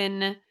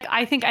chosen,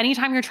 I think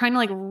anytime you're trying to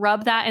like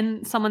rub that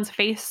in someone's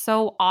face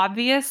so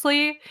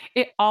obviously,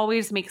 it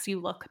always makes you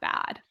look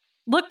bad.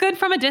 Look good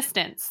from a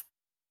distance.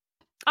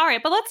 All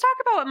right, but let's talk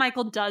about what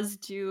Michael does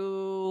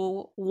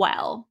do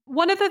well.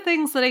 One of the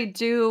things that I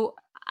do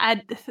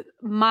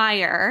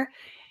admire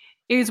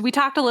is we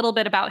talked a little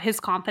bit about his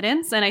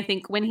confidence, and I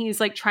think when he's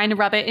like trying to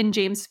rub it in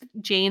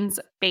Jane's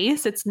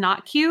face, it's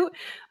not cute.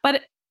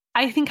 But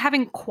I think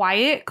having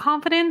quiet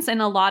confidence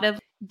and a lot of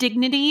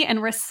dignity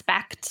and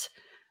respect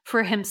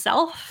for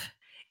himself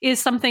is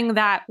something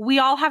that we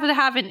all have to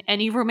have in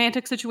any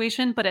romantic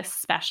situation, but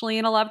especially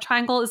in a love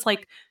triangle, is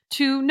like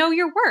to know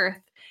your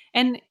worth.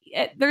 And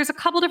there's a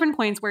couple different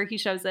points where he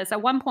shows this.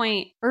 At one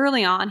point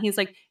early on, he's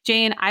like,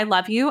 Jane, I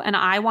love you and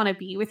I want to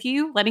be with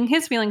you, letting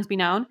his feelings be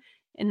known.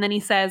 And then he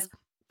says,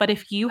 but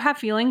if you have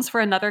feelings for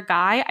another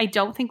guy, I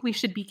don't think we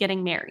should be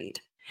getting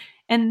married.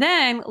 And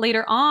then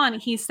later on,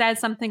 he says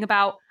something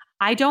about,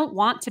 I don't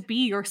want to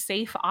be your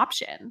safe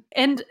option.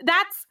 And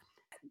that's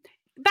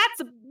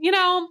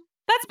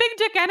big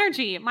dick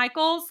energy,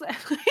 Michaels.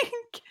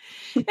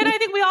 And I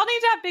think we all need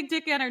to have big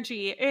dick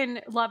energy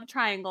in love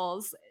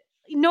triangles,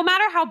 no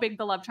matter how big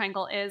the love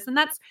triangle is. And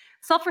that's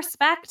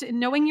self-respect and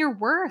knowing your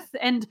worth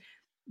and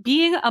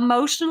being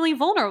emotionally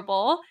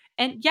vulnerable,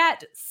 and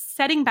yet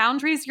setting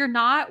boundaries you're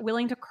not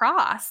willing to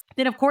cross.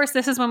 Then, of course,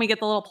 this is when we get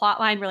the little plot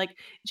line where like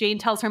Jane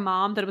tells her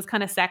mom that it was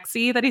kind of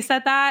sexy that he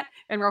said that,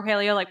 and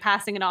Rogelio like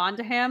passing it on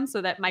to him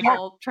so that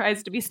Michael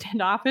tries to be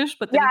standoffish,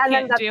 but then he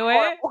can't do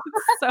it.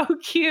 It's so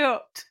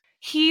cute.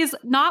 He's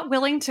not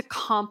willing to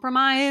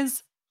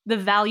compromise the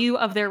value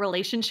of their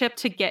relationship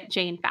to get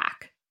Jane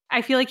back.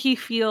 I feel like he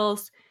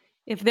feels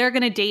if they're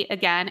going to date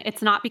again,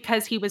 it's not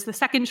because he was the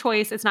second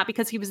choice. It's not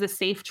because he was the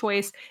safe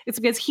choice. It's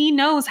because he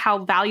knows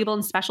how valuable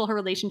and special her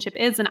relationship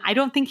is. And I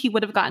don't think he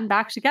would have gotten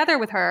back together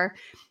with her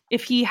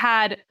if he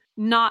had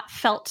not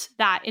felt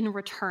that in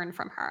return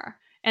from her.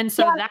 And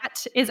so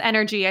that is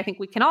energy I think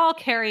we can all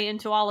carry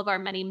into all of our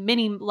many,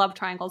 many love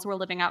triangles we're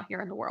living out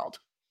here in the world.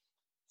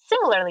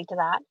 Similarly to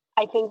that,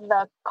 I think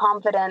the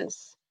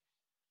confidence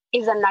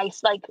is a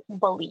nice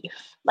belief.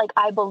 Like,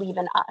 I believe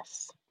in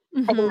us.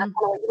 Mm-hmm. I think that's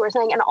kind of what you were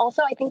saying. And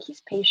also, I think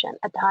he's patient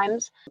at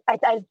times.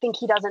 I think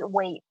he doesn't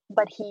wait,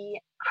 but he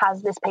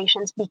has this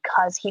patience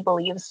because he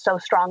believes so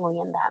strongly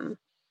in them.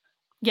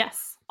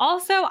 Yes.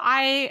 Also,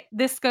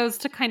 this goes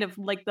to kind of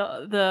like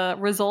the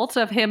result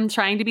of him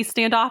trying to be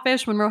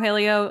standoffish when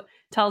Rogelio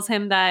tells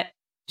him that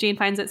Jane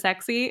finds it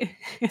sexy.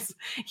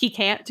 He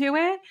can't do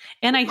it.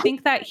 And I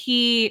think that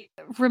he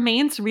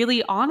remains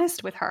really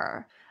honest with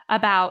her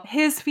about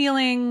his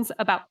feelings,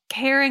 about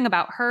caring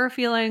about her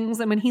feelings.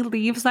 And when he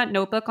leaves that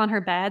notebook on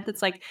her bed,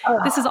 that's like,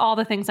 this is all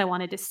the things I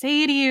wanted to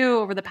say to you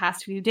over the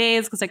past few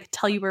days because I could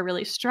tell you were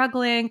really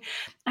struggling.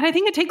 And I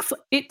think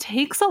it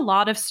takes a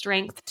lot of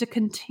strength to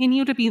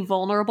continue to be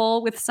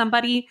vulnerable with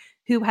somebody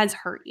who has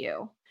hurt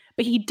you.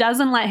 But he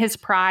doesn't let his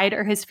pride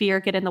or his fear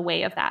get in the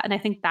way of that. And I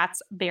think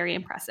that's very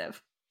impressive.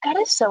 That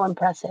is so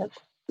impressive.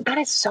 That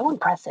is so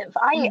impressive.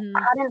 I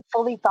hadn't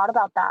fully thought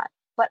about that,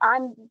 but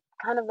I'm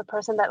kind of the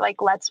person that like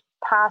lets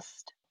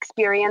past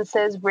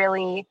experiences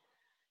really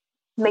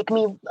make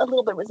me a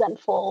little bit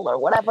resentful or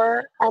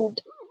whatever.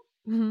 And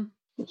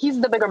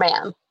he's the bigger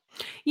man.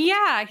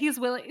 Yeah, he's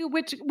willing,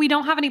 which we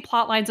don't have any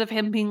plot lines of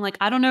him being like,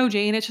 I don't know,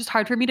 Jane, it's just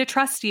hard for me to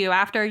trust you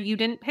after you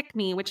didn't pick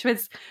me, which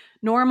was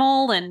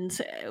normal and,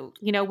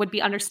 would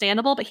be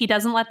understandable, but he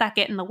doesn't let that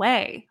get in the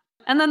way.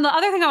 And then the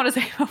other thing I want to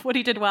say about what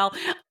he did well,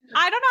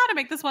 I don't know how to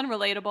make this one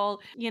relatable.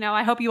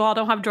 I hope you all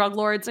don't have drug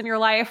lords in your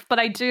life, but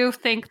I do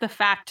think the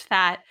fact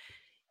that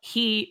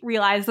he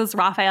realizes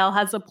Rafael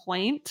has a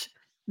point,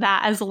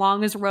 that as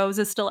long as Rose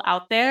is still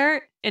out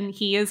there and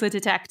he is a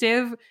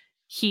detective,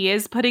 he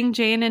is putting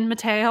Jane and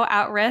Mateo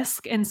at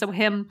risk. And so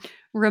him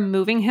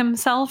removing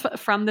himself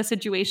from the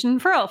situation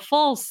for a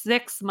full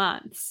 6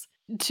 months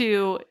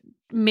to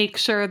make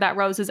sure that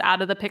Rose is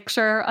out of the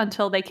picture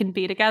until they can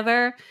be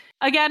together.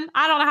 Again,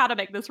 I don't know how to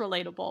make this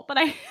relatable, but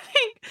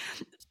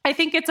I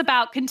think it's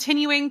about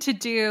continuing to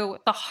do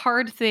the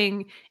hard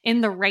thing in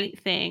the right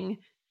thing,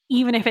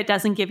 even if it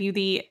doesn't give you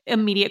the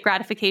immediate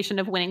gratification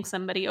of winning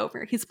somebody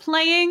over. He's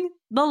playing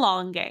the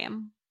long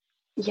game.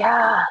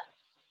 Yeah.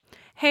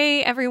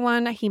 Hey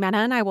everyone, Jimena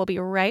and I will be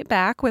right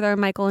back with our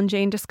Michael and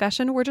Jane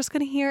discussion. We're just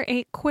going to hear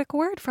a quick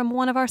word from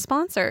one of our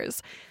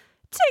sponsors.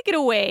 Take it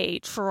away,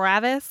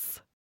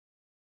 Travis.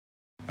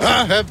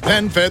 I have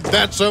PenFed,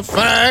 that's a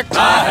fact.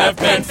 I have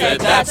PenFed,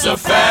 that's a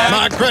fact.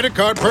 My credit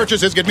card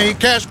purchases get me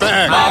cash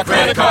back. My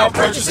credit card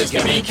purchases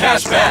get me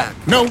cash back.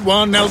 No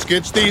one else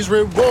gets these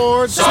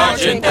rewards.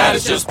 Sergeant, that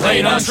is just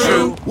plain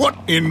untrue. What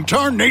in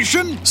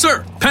tarnation?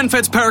 Sir,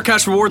 PenFed's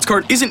Paracash Rewards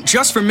Card isn't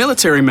just for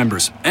military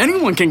members.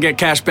 Anyone can get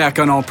cash back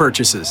on all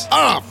purchases.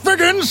 Ah,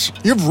 Figgins,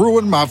 you've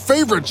ruined my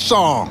favorite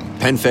song.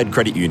 PenFed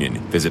Credit Union.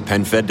 Visit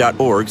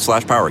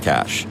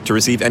PenFed.org/PowerCash. To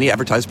receive any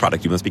advertised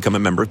product, you must become a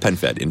member of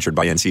PenFed, insured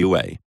by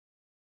NCUA.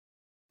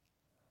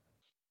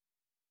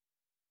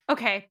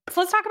 Okay,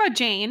 so let's talk about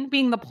Jane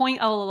being the point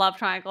of a love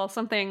triangle.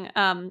 Something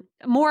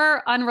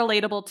more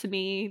unrelatable to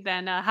me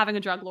than having a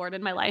drug lord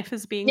in my life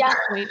is being the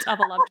point of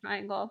a love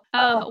triangle.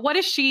 What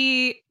does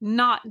she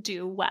not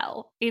do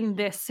well in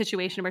this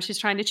situation where she's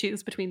trying to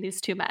choose between these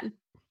two men?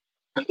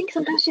 I think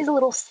sometimes she's a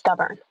little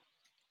stubborn.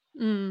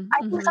 I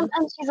think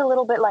sometimes she's a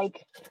little bit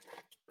like,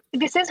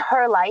 this is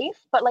her life,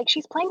 but like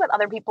she's playing with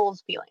other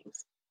people's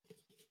feelings.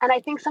 And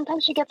I think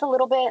sometimes she gets a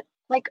little bit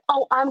like,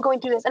 oh, I'm going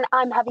through this and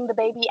I'm having the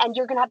baby and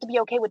you're going to have to be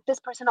okay with this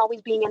person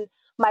always being in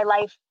my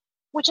life,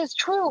 which is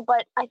true.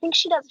 But I think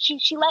she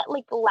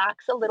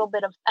lacks a little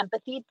bit of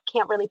empathy,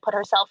 can't really put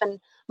herself in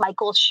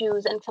Michael's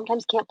shoes and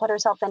sometimes can't put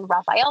herself in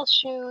Rafael's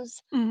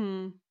shoes.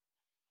 And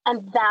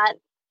that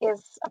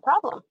is a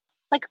problem.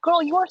 Like,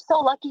 girl, you are so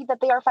lucky that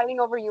they are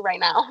fighting over you right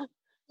now.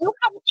 You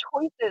have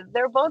choices.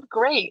 They're both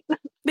great.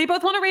 They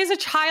both want to raise a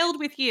child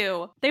with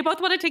you. They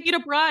both want to take you to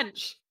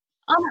brunch.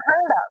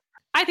 Unheard of.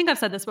 I think I've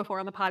said this before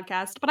on the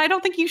podcast, but I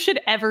don't think you should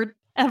ever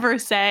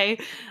say,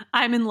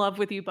 I'm in love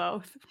with you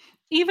both.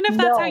 Even if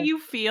that's how you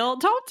feel,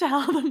 don't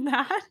tell them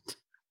that.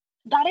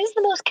 That is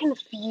the most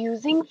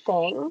confusing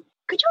thing.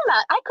 Could you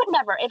imagine? I could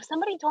never. If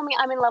somebody told me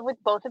I'm in love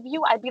with both of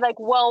you, I'd be like,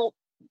 well,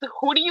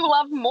 who do you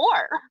love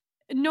more?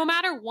 No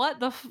matter what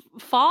the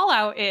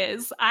fallout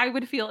is, I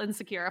would feel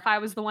insecure. If I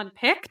was the one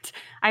picked,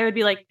 I would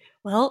be like,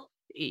 well,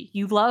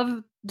 you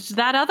love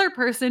that other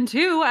person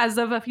too, as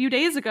of a few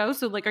days ago.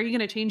 So like, are you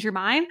going to change your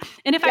mind?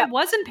 And if I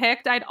wasn't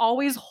picked, I'd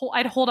always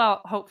I'd hold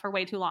out hope for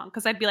way too long.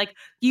 Cause I'd be like,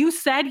 you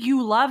said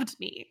you loved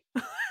me.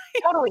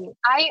 Totally.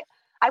 I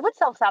would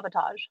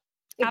self-sabotage.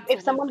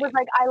 If someone was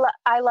like,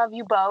 I love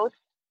you both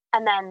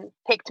and then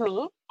picked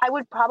me, I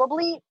would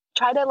probably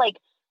try to like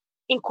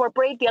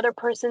incorporate the other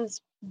person's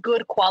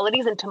good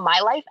qualities into my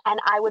life and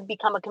I would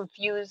become a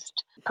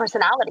confused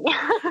personality.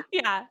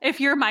 Yeah. If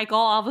you're Michael,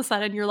 all of a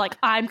sudden you're like,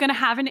 I'm going to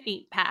have an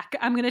 8-pack.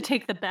 I'm going to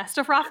take the best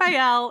of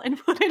Rafael and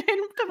put it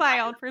into my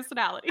own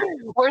personality.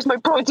 Where's my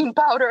protein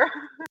powder?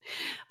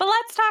 But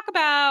let's talk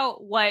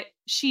about what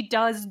she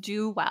does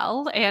do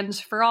well. And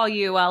for all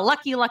you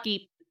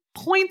lucky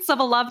points of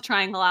a love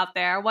triangle out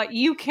there, what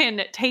you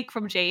can take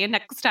from Jane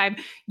next time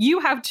you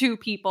have two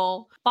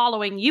people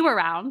following you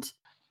around.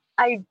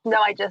 I know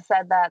I just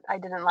said that I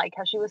didn't like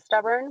how she was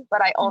stubborn,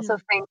 but I also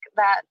think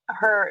that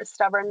her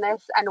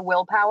stubbornness and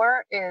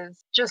willpower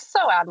is just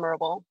so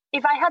admirable.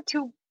 If I had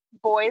two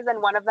boys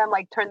and one of them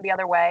like turned the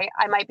other way,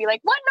 I might be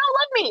like, what? No,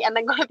 love me. And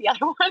then go to the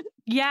other one.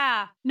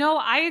 Yeah. No,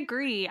 I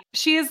agree.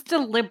 She is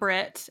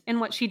deliberate in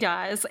what she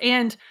does.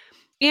 And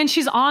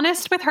she's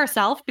honest with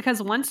herself,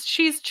 because once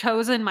she's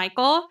chosen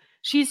Michael,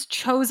 she's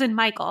chosen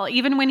Michael.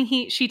 Even when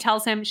she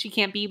tells him she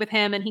can't be with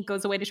him and he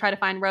goes away to try to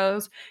find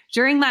Rose,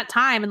 during that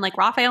time, and like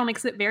Raphael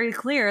makes it very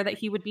clear that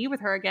he would be with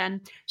her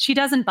again, she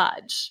doesn't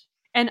budge.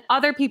 And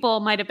other people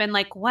might have been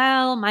like,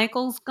 well,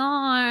 Michael's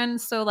gone,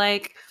 so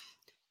like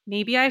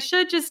maybe I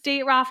should just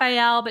date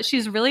Raphael. But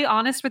she's really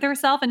honest with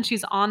herself, and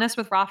she's honest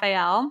with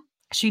Raphael.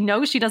 She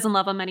knows she doesn't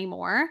love him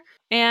anymore,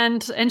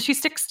 and she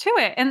sticks to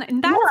it.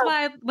 And that's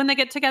why when they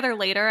get together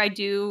later, I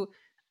do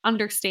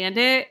understand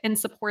it and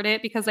support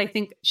it, because I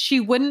think she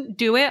wouldn't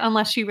do it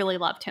unless she really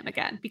loved him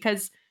again,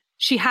 because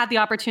she had the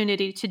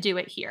opportunity to do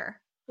it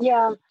here.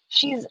 Yeah,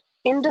 she's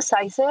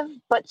indecisive,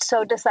 but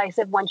so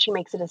decisive when she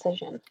makes a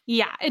decision.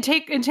 Yeah, it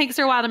takes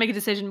her a while to make a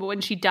decision, but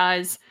when she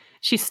does,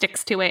 she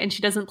sticks to it and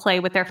she doesn't play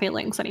with their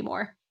feelings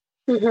anymore.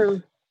 Mm-hmm.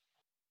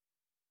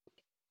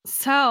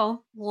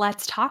 So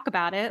let's talk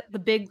about it. The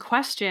big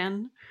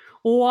question: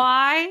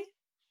 why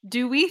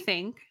do we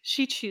think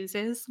she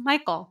chooses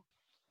Michael?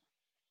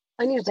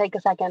 I need to take a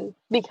second,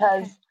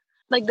 because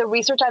like the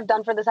research I've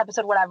done for this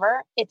episode,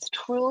 whatever, it's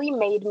truly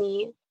made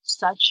me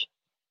such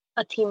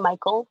a team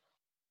Michael.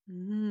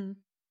 Mm.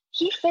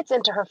 He fits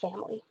into her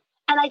family.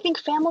 And I think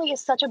family is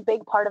such a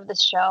big part of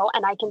this show.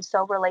 And I can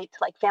so relate to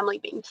like family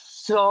being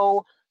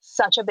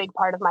such a big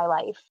part of my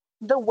life.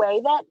 The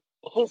way that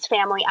his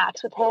family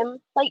acts with him,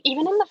 like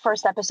even in the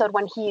first episode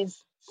when he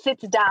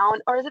sits down,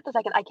 or is it the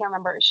second? I can't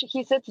remember.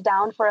 He sits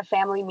down for a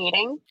family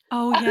meeting.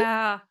 Oh,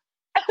 yeah.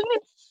 And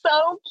it's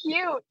so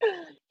cute.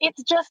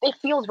 It's just, it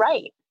feels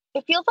right.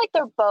 It feels like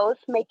they're both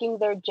making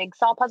their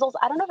jigsaw puzzles.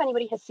 I don't know if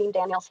anybody has seen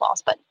Daniel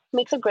Sloss, but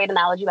makes a great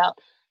analogy about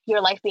your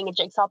life being a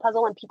jigsaw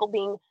puzzle and people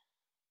being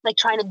like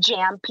trying to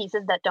jam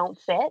pieces that don't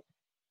fit.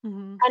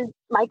 Mm-hmm. And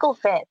Michael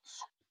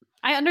fits.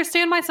 I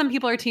understand why some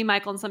people are team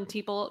Michael and some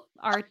people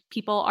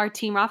are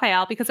team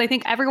Raphael, because I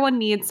think everyone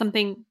needs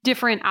something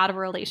different out of a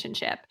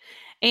relationship.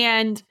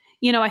 And,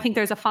 you know, I think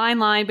there's a fine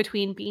line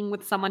between being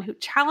with someone who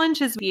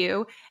challenges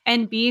you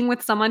and being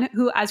with someone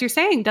who, as you're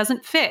saying,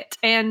 doesn't fit.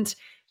 And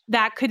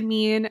that could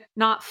mean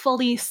not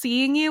fully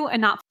seeing you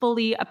and not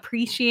fully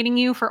appreciating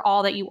you for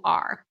all that you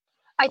are.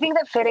 I think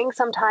that fitting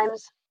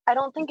sometimes, I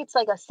don't think it's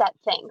like a set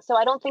thing. So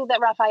I don't think that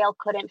Raphael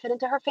couldn't fit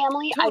into her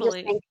family. Totally. I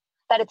just think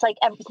that it's like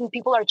everything,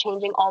 people are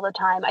changing all the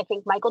time. I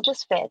think Michael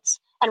just fits,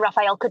 and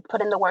Raphael could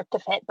put in the work to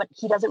fit, but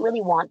he doesn't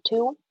really want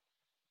to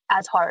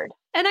as hard.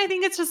 And I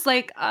think it's just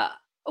like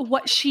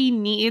what she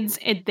needs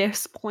at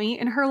this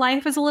point in her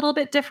life is a little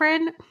bit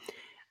different,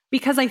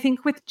 because I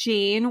think with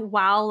Jane,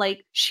 while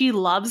like she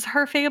loves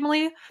her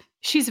family,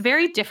 she's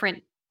very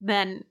different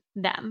than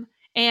them,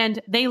 and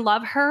they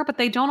love her, but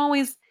they don't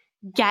always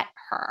get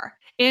her.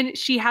 And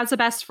she has a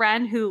best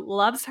friend who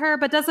loves her,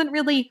 but doesn't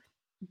really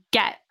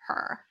get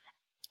her.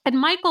 And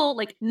Michael,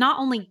 like, not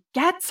only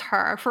gets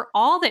her for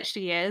all that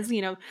she is,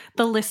 you know,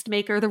 the list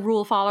maker, the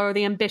rule follower,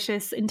 the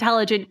ambitious,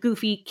 intelligent,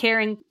 goofy,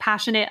 caring,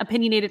 passionate,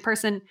 opinionated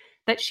person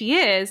that she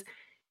is,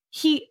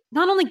 he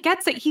not only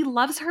gets it, he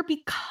loves her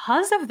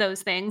because of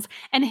those things.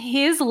 And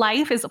his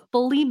life is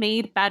fully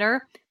made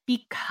better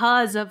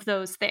because of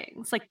those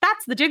things. Like,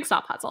 that's the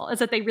jigsaw puzzle, is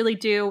that they really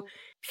do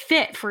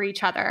fit for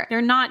each other.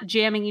 They're not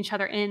jamming each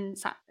other in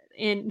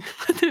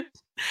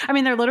I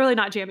mean, they're literally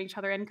not jamming each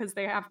other in because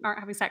they aren't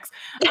having sex.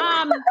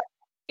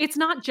 It's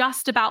not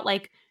just about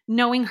like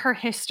knowing her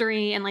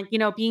history and like, you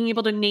know, being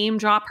able to name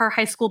drop her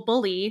high school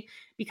bully,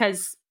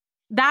 because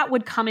that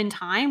would come in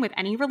time with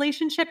any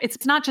relationship.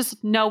 It's not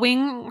just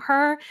knowing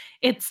her.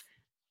 It's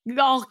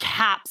all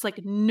caps,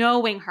 like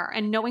knowing her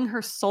and knowing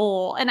her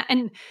soul.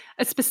 And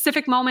a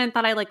specific moment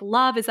that I like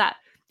love is that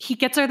he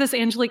gets her this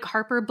Angelique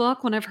Harper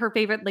book, one of her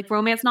favorite like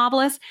romance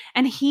novelists,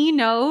 and he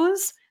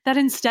knows that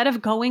instead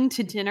of going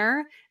to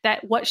dinner,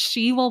 that what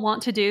she will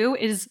want to do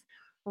is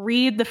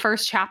read the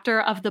first chapter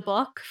of the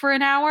book for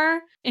an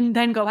hour and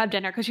then go have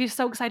dinner, because she's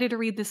so excited to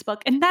read this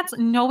book. And that's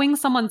knowing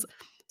someone's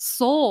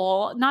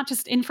soul, not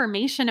just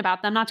information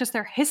about them, not just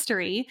their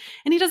history.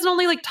 And he doesn't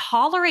only like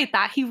tolerate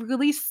that, he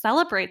really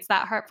celebrates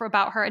that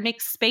about her and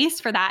makes space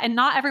for that. And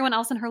not everyone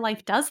else in her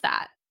life does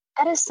that.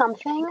 That is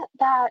something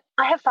that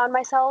I have found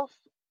myself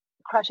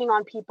crushing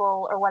on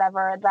people or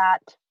whatever that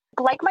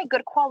like my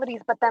good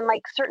qualities, but then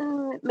like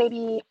certain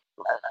maybe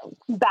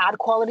bad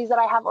qualities that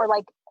I have, or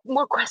like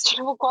more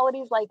questionable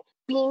qualities, like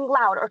being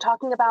loud or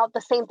talking about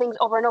the same things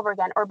over and over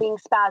again, or being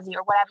spazzy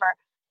or whatever.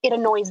 It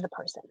annoys the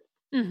person.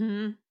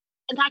 Mm-hmm.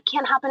 And that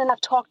can't happen. And I've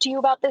talked to you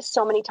about this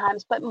so many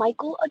times, but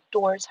Michael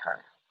adores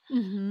her.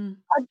 Mm-hmm.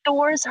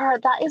 Adores her.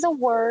 That is a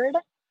word.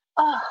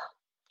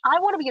 I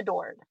want to be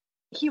adored.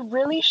 He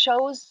really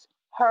shows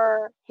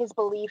her his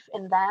belief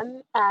in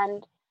them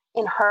and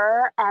in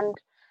her, and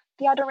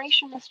the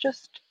adoration is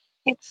just,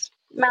 it's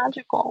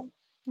magical.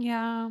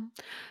 Yeah.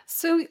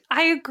 So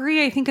I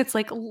agree. I think it's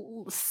like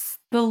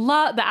the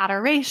love, the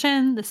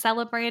adoration, the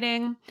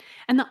celebrating.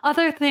 And the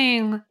other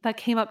thing that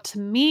came up to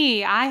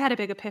me, I had a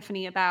big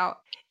epiphany about,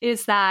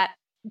 is that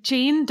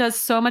Jane does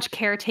so much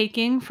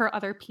caretaking for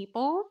other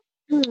people.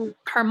 Mm.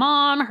 Her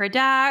mom, her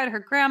dad, her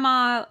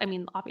grandma, I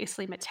mean,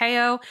 obviously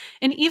Mateo,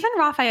 and even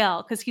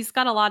Raphael, because he's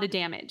got a lot of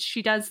damage.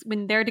 She does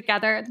when they're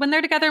together and when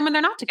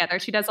they're not together,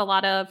 she does a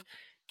lot of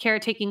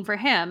caretaking for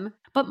him.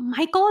 But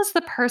Michael is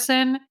the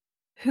person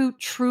who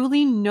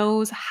truly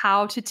knows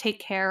how to take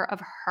care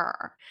of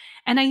her.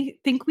 And I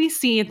think we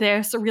see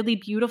this really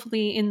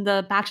beautifully in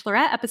the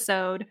Bachelorette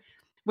episode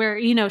where,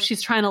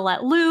 she's trying to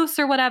let loose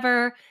or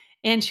whatever.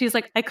 And she's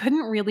like, I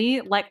couldn't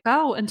really let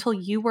go until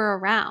you were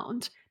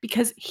around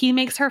because he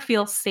makes her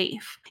feel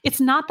safe. It's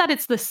not that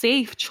it's the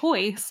safe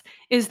choice,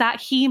 is that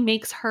he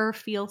makes her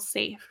feel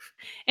safe.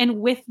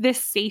 And with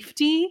this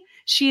safety,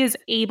 she is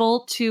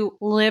able to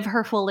live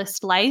her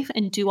fullest life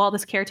and do all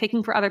this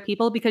caretaking for other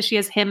people because she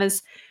has him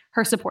as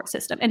her support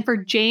system. And for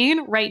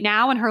Jane right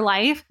now in her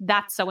life,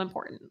 that's so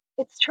important.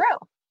 It's true.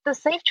 The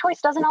safe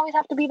choice doesn't always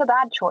have to be the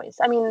bad choice.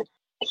 I mean,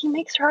 he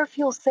makes her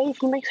feel safe.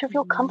 He makes her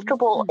feel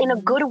comfortable in a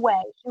good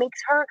way. He makes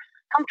her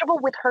comfortable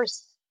with her.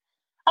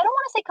 I don't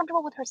want to say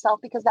comfortable with herself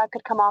because that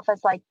could come off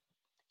as like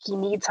he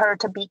needs her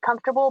to be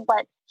comfortable,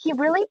 but he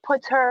really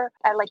puts her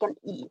at like an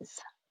ease.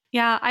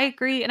 Yeah, I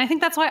agree. And I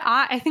think that's why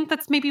I think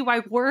that's maybe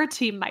why we're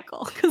Team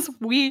Michael, because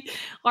we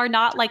are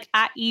not like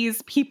at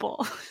ease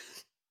people.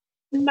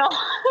 No.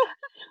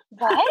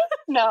 What?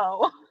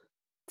 No.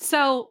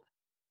 So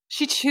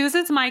she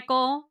chooses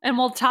Michael, and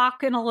we'll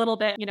talk in a little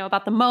bit,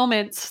 about the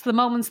moments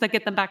that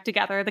get them back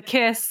together, the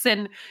kiss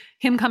and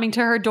him coming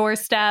to her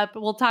doorstep.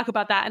 We'll talk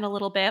about that in a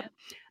little bit.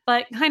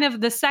 But kind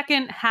of the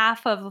second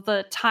half of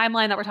the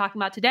timeline that we're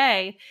talking about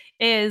today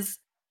is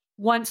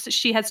once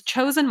she has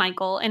chosen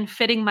Michael and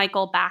fitting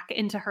Michael back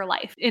into her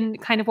life.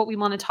 And kind of what we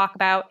want to talk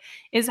about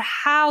is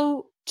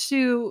how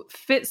to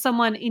fit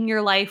someone in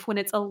your life when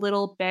it's a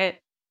little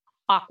bit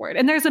awkward.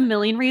 And there's a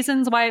million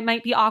reasons why it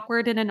might be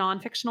awkward in a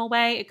non-fictional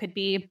way. It could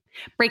be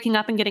breaking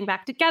up and getting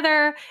back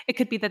together. It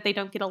could be that they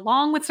don't get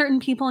along with certain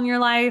people in your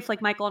life,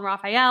 like Michael and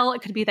Raphael.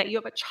 It could be that you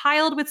have a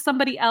child with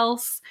somebody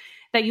else,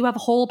 that you have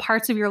whole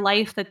parts of your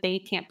life that they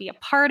can't be a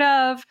part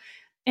of.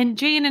 And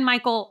Jane and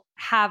Michael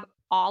have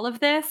all of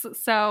this.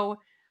 So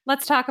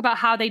let's talk about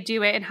how they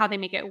do it and how they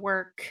make it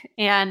work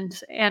and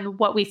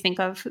what we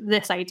think of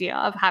this idea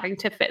of having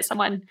to fit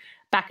someone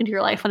back into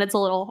your life when it's a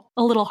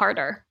little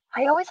harder.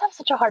 I always have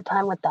such a hard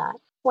time with that.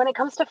 When it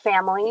comes to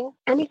family,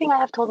 anything I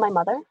have told my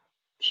mother,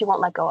 she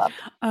won't let go of.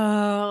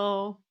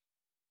 Oh.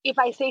 If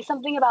I say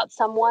something about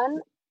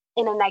someone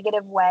in a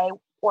negative way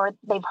or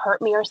they've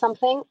hurt me or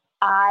something,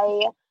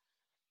 I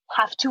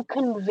have to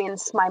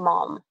convince my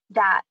mom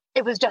that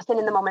it was just an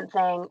in the moment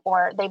thing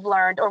or they've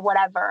learned or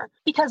whatever.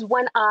 Because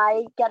when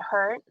I get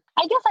hurt,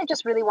 I guess I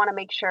just really want to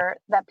make sure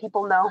that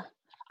people know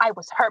I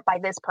was hurt by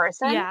this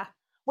person. Yeah.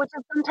 Which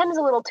is sometimes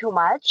a little too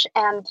much.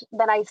 And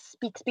then I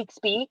speak.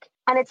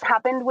 And it's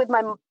happened with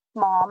my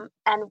mom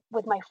and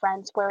with my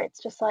friends where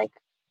it's just like,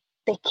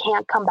 they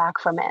can't come back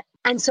from it.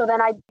 And so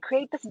then I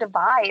create this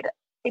divide.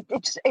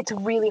 It's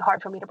really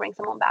hard for me to bring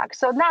someone back.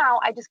 So now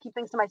I just keep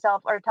things to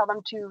myself or tell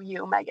them to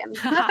you, Megan.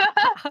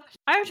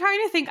 I'm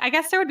trying to think. I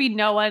guess there would be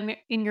no one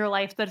in your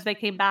life that if they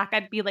came back,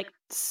 I'd be like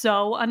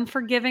so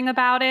unforgiving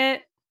about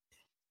it.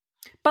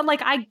 But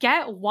like, I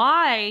get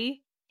why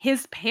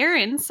his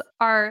parents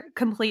are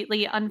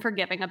completely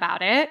unforgiving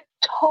about it.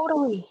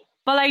 Totally.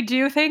 But I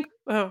do think,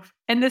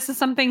 and this is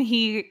something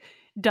he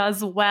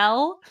does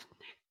well,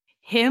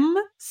 him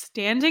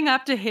standing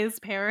up to his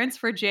parents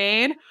for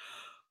Jane,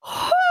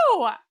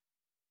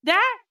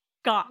 that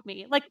got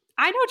me. Like,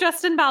 I know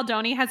Justin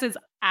Baldoni has his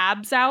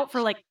abs out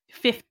for like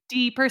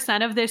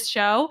 50% of this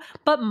show,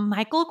 but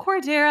Michael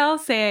Cordero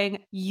saying,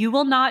 "You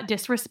will not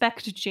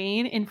disrespect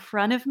Jane in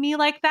front of me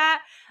like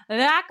that,"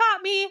 that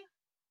got me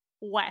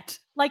wet.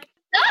 Like,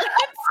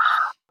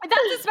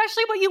 that's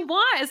especially what you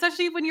want,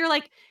 especially when you're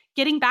like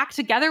getting back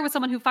together with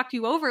someone who fucked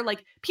you over.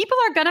 Like, people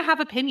are gonna have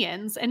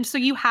opinions, and so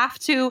you have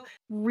to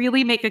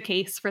really make a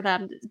case for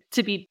them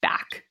to be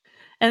back,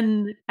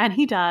 and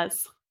he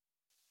does.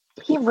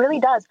 He really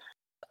does.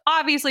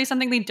 Obviously,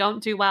 something they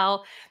don't do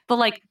well, the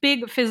like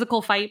big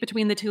physical fight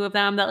between the two of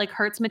them that like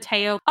hurts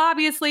Mateo.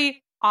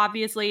 Obviously,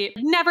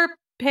 never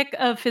pick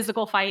a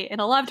physical fight in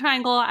a love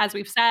triangle. As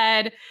we've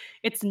said,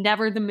 it's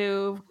never the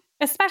move.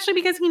 Especially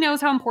because he knows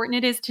how important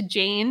it is to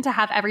Jane to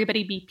have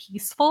everybody be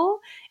peaceful,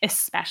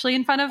 especially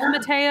in front of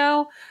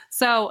Mateo.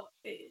 So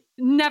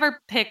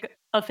never pick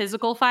a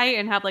physical fight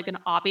and have like an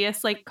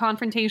obvious like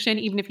confrontation,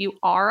 even if you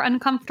are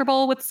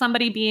uncomfortable with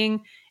somebody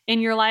being in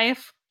your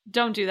life.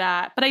 Don't do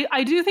that. But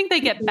I do think they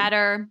get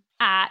better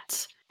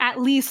at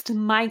least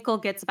Michael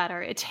gets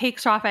better. It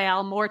takes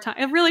Raphael more time.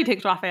 It really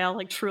takes Raphael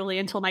like truly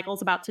until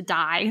Michael's about to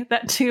die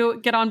to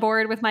get on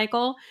board with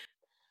Michael.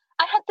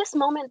 I had this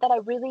moment that I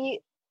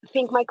really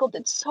think Michael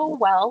did so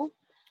well.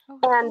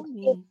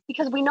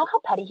 Because we know how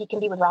petty he can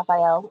be with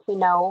Raphael. We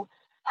know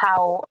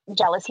how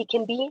jealous he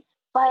can be.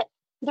 But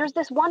there's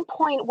this one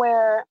point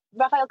where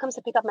Raphael comes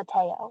to pick up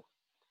Mateo.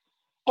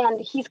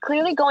 And he's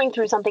clearly going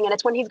through something. And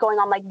it's when he's going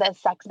on like the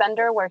sex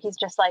bender where he's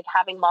just like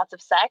having lots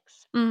of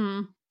sex.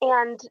 Mm-hmm.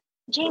 And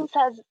Jane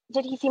says,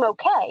 "Did he seem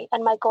okay?"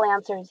 And Michael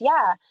answers,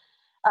 "Yeah."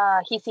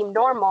 He seemed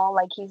normal,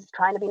 like he's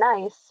trying to be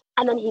nice.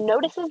 And then he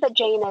notices that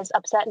Jane is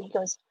upset and he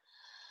goes,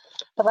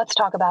 but let's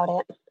talk about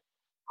it.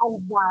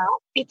 Oh, wow.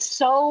 It's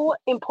so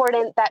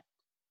important that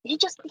he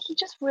just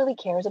really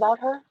cares about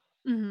her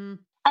Mm-hmm.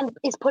 and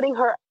is putting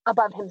her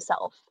above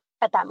himself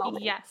at that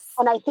moment. Yes.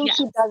 And I think Yes.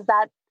 he does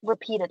that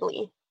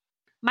repeatedly.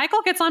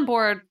 Michael gets on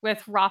board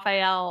with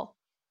Raphael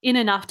in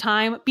enough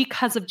time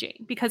because of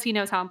Jane, because he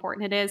knows how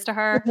important it is to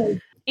her.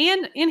 Mhm.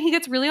 And he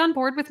gets really on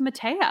board with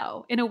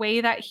Mateo in a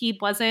way that he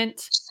wasn't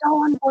So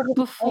on board with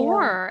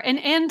before.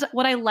 And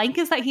what I like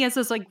is that he has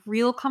this like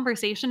real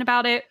conversation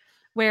about it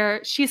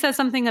where she says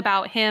something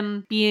about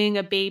him being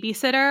a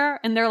babysitter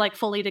and they're like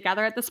fully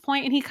together at this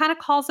point. And he kind of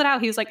calls it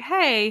out. He's like,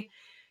 hey,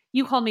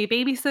 you called me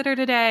babysitter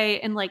today.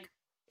 And like,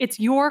 it's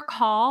your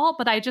call,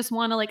 but I just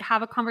want to like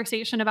have a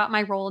conversation about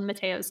my role in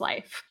Mateo's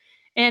life.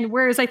 And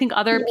whereas I think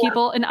other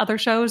people in other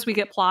shows, we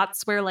get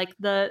plots where like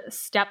the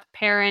step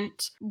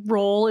parent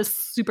role is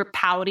super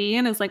pouty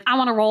and is like, I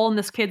want to roll in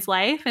this kid's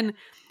life. And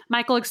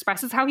Michael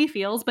expresses how he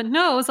feels, but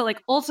knows that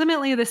like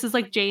ultimately this is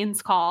like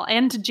Jane's call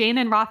and Jane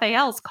and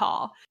Raphael's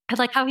call. I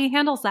like how he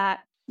handles that.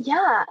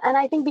 Yeah. And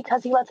I think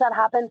because he lets that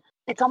happen,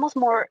 it's almost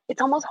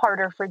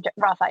harder for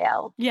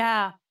Raphael.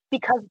 Yeah.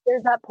 Because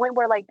there's that point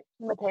where like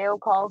Mateo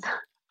calls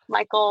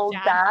Michael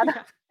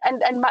dad.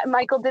 And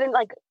Michael didn't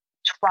like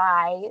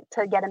try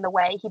to get in the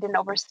way. He didn't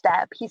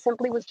overstep. He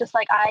simply was just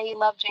like, I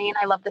love Jane.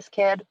 I love this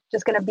kid.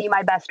 Just going to be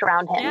my best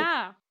around him.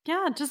 Yeah.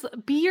 Yeah. Just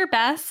be your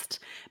best.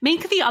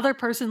 Make the other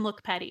person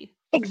look petty.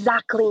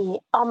 Exactly.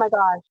 Oh my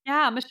gosh.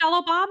 Yeah.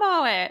 Michelle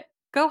Obama it.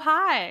 Go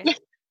high.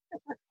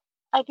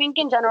 I think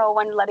in general,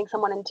 when letting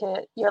someone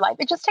into your life,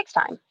 it just takes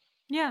time.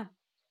 Yeah.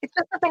 It's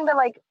just the thing that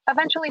like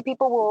eventually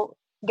people will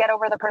get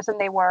over the person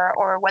they were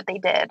or what they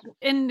did.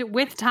 And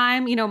with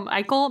time, you know,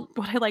 Michael,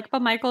 what I like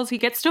about Michael is he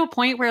gets to a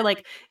point where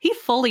like he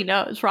fully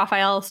knows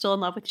Raphael is still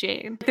in love with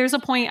Jane. There's a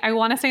point, I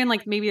want to say in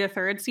like maybe the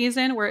third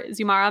season where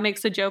Zumara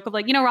makes a joke of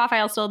like, you know,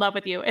 Raphael's still in love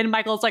with you. And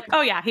Michael's like,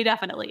 oh yeah, he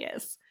definitely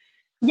is.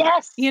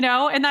 Yes. You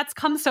know, and that's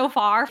come so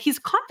far. He's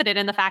confident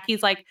in the fact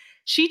he's like,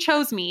 she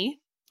chose me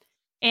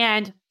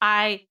and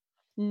I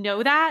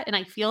know that and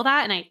I feel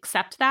that and I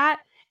accept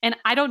that and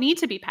I don't need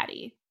to be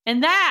petty.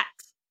 And that,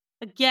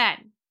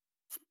 again,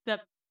 the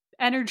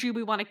energy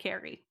we want to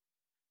carry.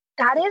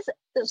 That is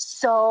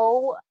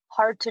so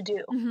hard to do.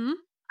 Mm-hmm.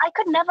 I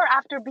could never,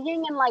 after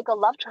being in like a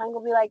love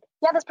triangle, be like,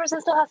 yeah, this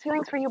person still has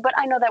feelings for you, but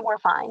I know that we're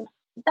fine.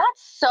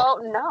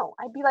 No.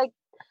 I'd be like,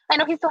 I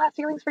know he still has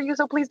feelings for you,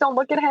 so please don't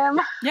look at him.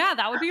 Yeah,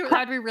 that'd be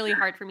really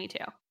hard for me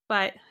too.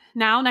 But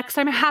now, next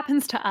time it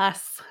happens to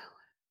us,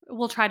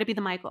 we'll try to be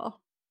the Michael.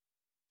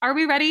 Are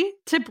we ready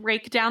to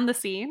break down the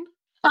scene?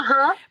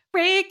 Uh-huh.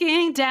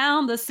 Breaking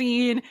down the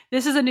scene.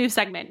 This is a new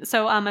segment.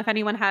 So if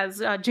anyone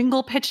has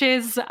jingle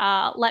pitches,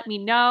 let me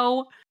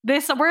know. We're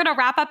going to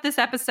wrap up this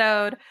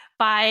episode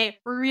by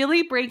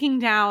really breaking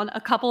down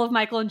a couple of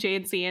Michael and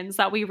Jane scenes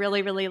that we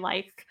really, really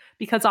like.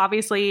 Because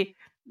obviously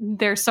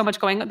there's so much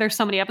there's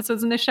so many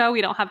episodes in this show.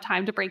 We don't have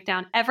time to break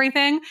down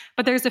everything.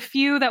 But there's a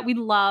few that we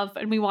love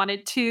and we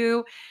wanted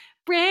to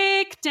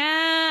break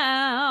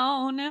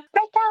down.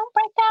 Break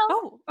down.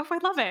 Oh, I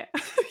love it.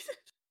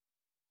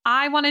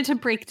 I wanted to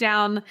break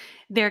down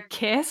their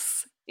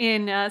kiss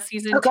in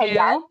season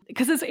 2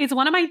 because it's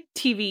one of my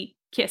TV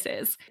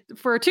kisses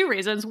for two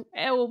reasons.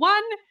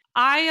 One,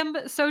 I am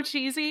so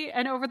cheesy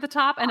and over the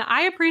top, and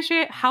I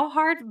appreciate how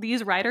hard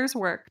these writers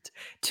worked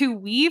to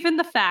weave in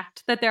the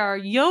fact that there are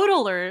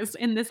yodelers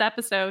in this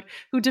episode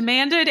who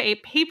demanded a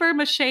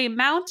papier-mâché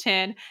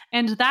mountain,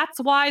 and that's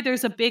why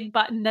there's a big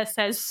button that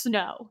says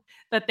snow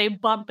that they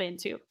bump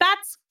into.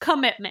 That's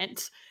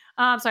commitment.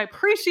 So I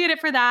appreciate it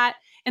for that.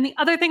 And the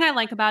other thing I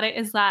like about it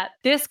is that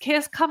this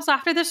kiss comes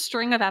after this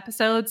string of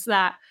episodes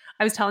that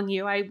I was telling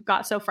you I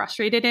got so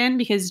frustrated in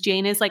because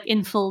Jane is like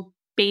in full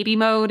baby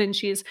mode and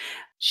she's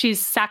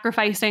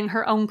sacrificing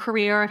her own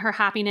career and her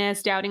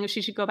happiness, doubting if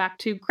she should go back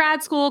to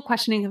grad school,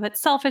 questioning if it's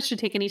selfish to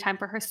take any time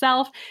for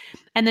herself.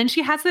 And then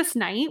she has this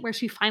night where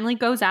she finally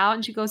goes out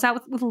and she goes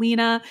out with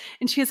Lena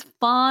and she has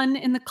fun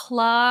in the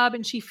club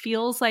and she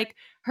feels like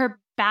her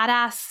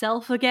badass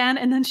self again.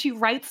 And then she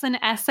writes an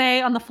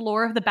essay on the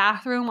floor of the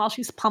bathroom while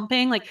she's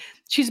pumping. Like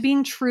she's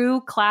being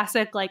true,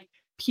 classic, like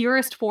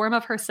purest form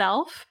of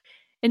herself.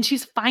 And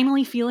she's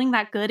finally feeling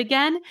that good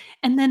again.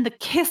 And then the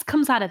kiss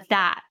comes out of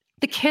that.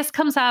 The kiss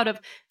comes out of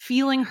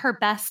feeling her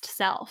best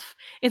self.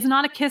 It's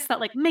not a kiss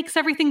that like makes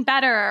everything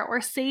better or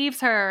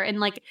saves her. And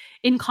like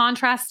in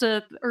contrast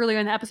to earlier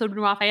in the episode when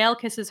Raphael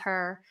kisses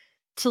her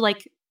to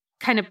like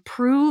kind of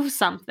prove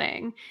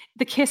something.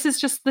 The kiss is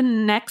just the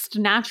next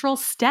natural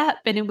step.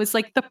 And it was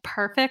like the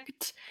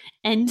perfect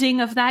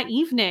ending of that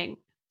evening.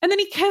 And then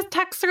he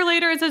texts her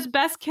later as his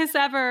best kiss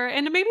ever.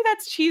 And maybe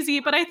that's cheesy,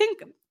 but I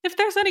think if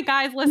there's any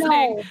guys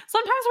listening,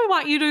 sometimes we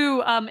want you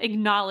to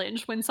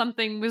acknowledge when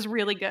something was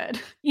really good,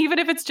 even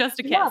if it's just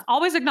a kiss. Yeah.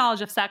 Always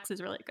acknowledge if sex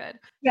is really good.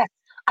 Yes.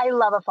 I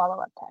love a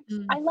follow-up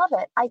text. I love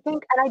it. I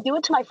think, and I do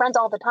it to my friends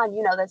all the time.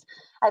 You know this.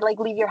 I'd like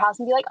leave your house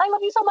and be like, I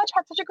love you so much.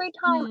 Had such a great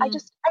time. I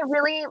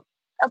really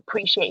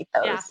appreciate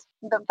those. Yeah.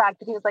 the fact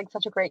that he was like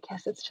such a great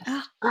kiss. It's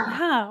just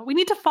yeah. We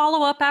need to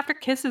follow up after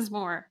kisses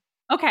more.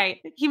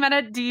 Okay,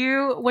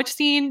 Jimena, which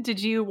scene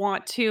did you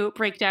want to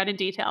break down in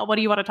detail? What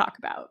do you want to talk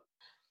about?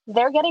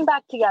 They're getting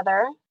back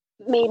together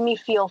made me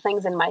feel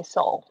things in my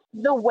soul.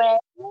 The way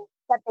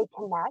that they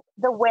connect,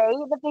 the way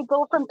that they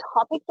go from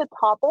topic to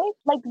topic,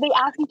 like they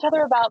ask each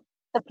other about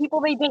the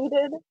people they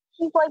dated.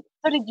 He's like,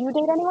 so did you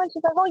date anyone?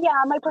 She's like, oh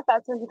yeah, my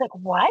professor. And he's like,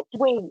 what?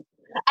 Wait.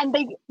 And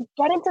they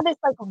get into this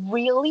like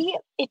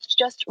it's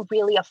just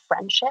really a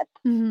friendship.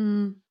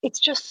 Mm-hmm. It's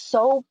just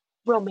so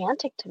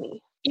romantic to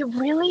me.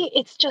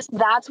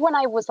 That's when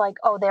I was like,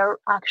 oh, they're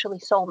actually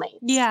soulmates.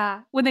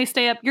 Yeah. When they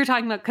stay up, you're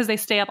talking about because they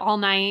stay up all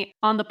night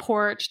on the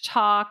porch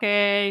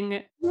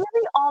talking.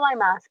 Really all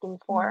I'm asking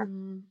for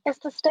is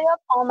to stay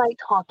up all night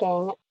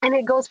talking. And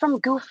it goes from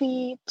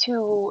goofy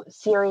to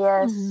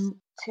serious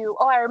to,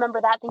 oh, I remember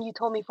that thing you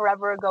told me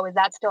forever ago. Is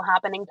that still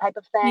happening type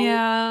of thing?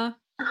 Yeah.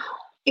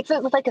 It's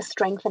like a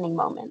strengthening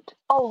moment.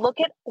 Oh, look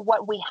at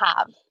what we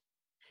have.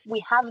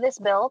 We have this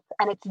built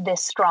and it's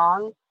this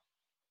strong.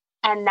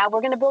 And now we're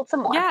going to build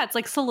some more. Yeah, it's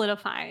like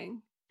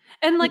solidifying.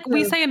 And like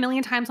we say a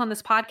million times on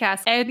this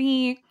podcast,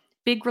 any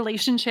big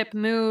relationship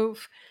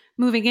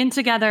moving in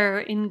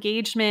together,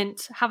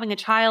 engagement, having a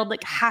child,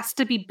 like has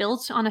to be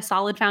built on a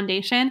solid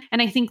foundation.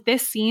 And I think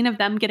this scene of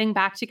them getting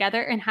back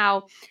together and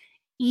how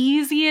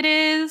easy it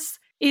is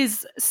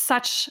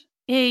such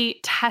a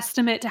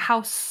testament to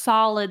how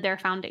solid their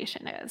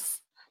foundation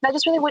is. I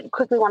just really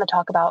quickly want to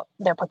talk about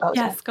their proposal.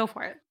 Yes, go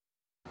for it.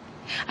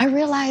 I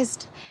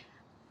realized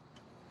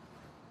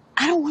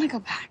I don't want to go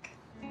back.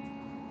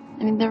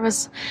 I mean, there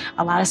was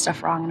a lot of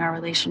stuff wrong in our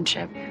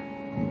relationship.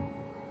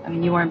 I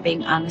mean, you weren't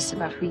being honest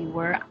about who you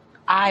were.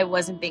 I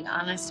wasn't being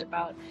honest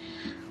about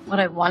what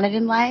I wanted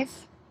in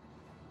life.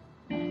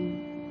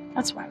 And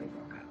that's why we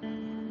broke up.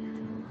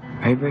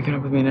 Are you breaking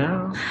up with me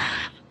now?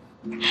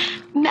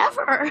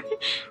 Never.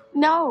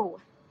 No.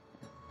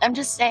 I'm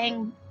just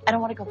saying I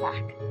don't want to go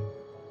back.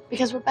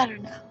 Because we're better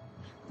now.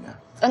 Yeah.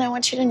 And I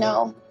want you to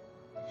know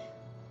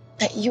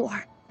that you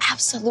are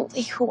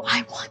absolutely who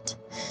I want.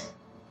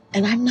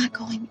 And I'm not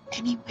going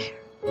anywhere.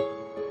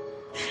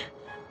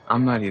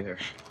 I'm not either.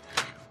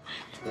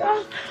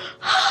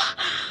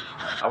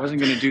 I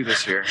wasn't going to do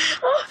this here.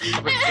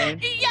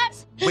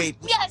 Yes. Wait.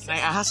 Yes. Can I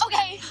ask?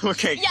 Okay.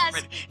 Okay.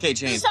 Yes. Okay,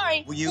 Jane.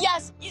 Sorry. Will you?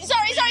 Yes.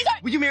 Sorry.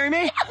 Will you marry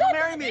me?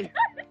 Marry me.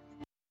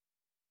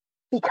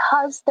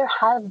 Because there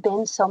have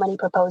been so many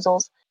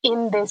proposals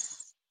in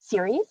this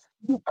series,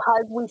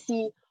 because we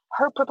see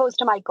her propose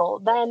to Michael,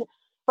 then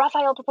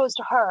Raphael proposed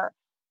to her.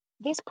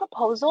 This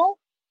proposal,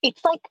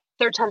 it's like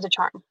third time's a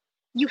charm.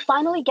 You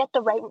finally get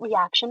the right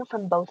reaction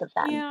from both of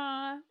them.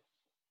 Yeah.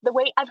 The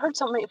way I've heard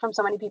from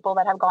so many people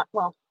that have gone,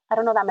 well, I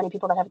don't know that many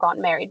people that have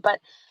gotten married, but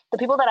the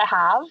people that I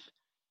have,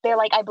 they're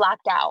like, I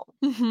blacked out.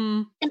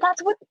 Mm-hmm. And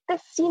that's what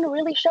this scene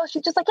really shows.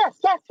 She's just like, yes.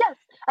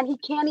 And he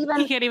can't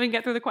even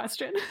get through the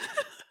question.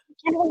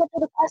 Can't even get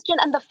through the question.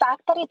 And the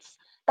fact that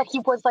he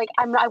was like,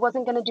 I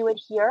wasn't going to do it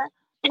here.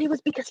 And it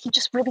was because he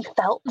just really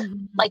felt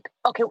like,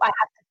 okay, I have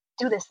to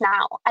do this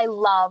now. I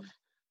love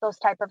those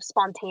type of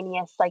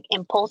spontaneous like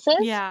impulses.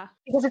 Yeah.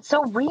 Because it's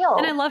so real.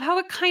 And I love how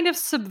it kind of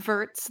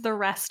subverts the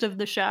rest of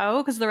the show,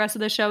 because the rest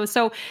of the show is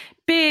so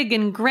big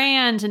and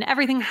grand and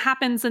everything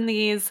happens in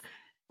these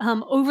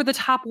over the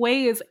top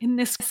ways. And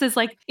this is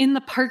like in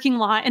the parking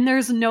lot and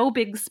there's no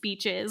big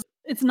speeches.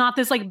 It's not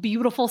this like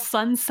beautiful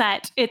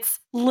sunset. It's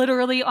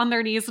literally on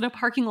their knees in a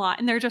parking lot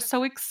and they're just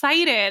so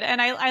excited.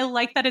 And I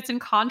like that it's in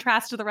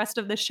contrast to the rest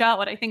of the show.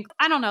 And I think,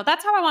 I don't know,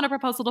 that's how I want a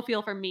proposal to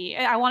feel for me.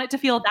 I want it to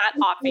feel that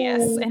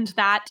obvious and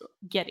that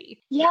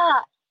giddy. Yeah.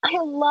 I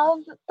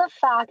love the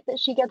fact that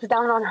she gets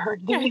down on her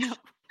knees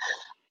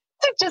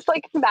to just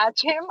like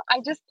match him.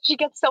 She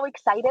gets so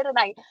excited and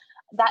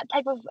that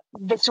type of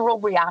visceral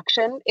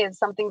reaction is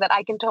something that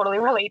I can totally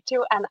relate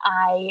to. And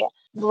I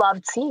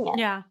loved seeing it.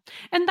 Yeah.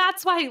 And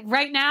that's why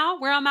right now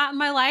where I'm at in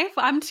my life,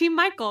 I'm Team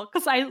Michael,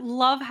 because I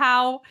love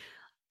how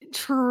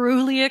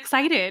truly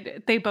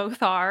excited they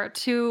both are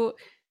to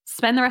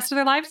spend the rest of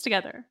their lives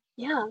together.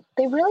 Yeah,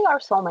 they really are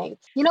soulmates.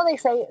 You know, they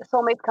say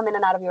soulmates come in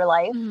and out of your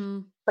life,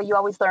 but you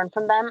always learn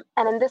from them.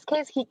 And in this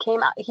case, he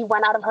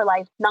went out of her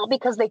life, not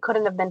because they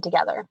couldn't have been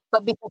together,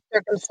 but because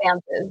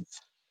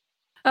circumstances.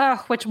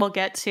 Which we'll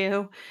get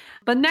to.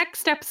 But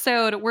next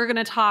episode, we're going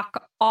to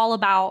talk all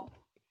about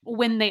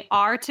when they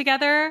are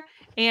together.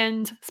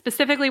 And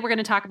specifically, we're going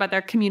to talk about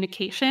their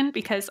communication,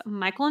 because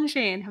Michael and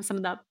Jane have some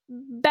of the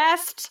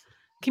best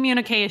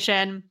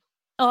communication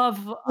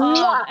of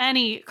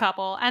any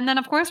couple. And then,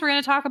 of course, we're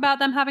going to talk about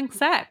them having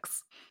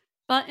sex.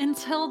 But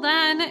until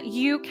then,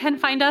 you can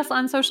find us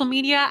on social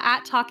media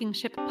at Talking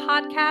Ship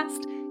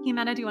Podcast.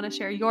 Jimena, do you want to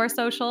share your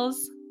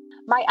socials?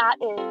 My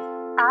is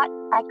at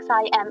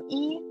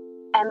XIMEMEDI.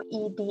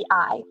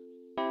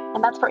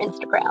 And that's for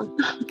Instagram.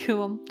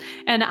 Cool.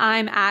 And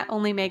I'm at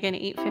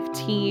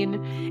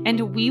OnlyMegan815.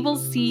 And we will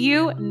see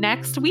you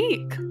next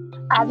week.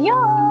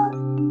 Adios.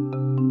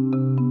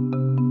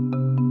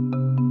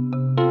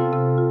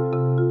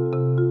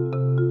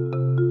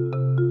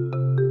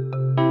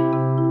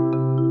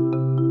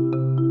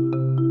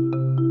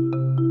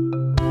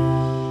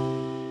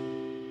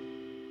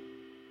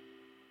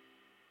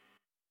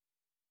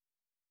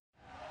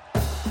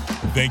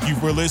 Thank you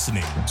for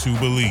listening to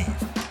Believe.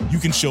 You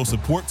can show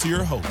support to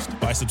your host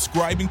by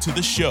subscribing to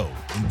the show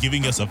and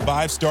giving us a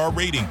 5-star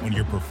rating on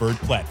your preferred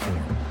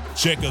platform.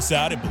 Check us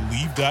out at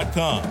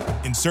Believe.com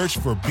and search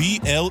for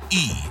BLEAV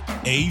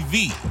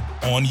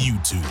on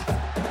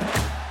YouTube.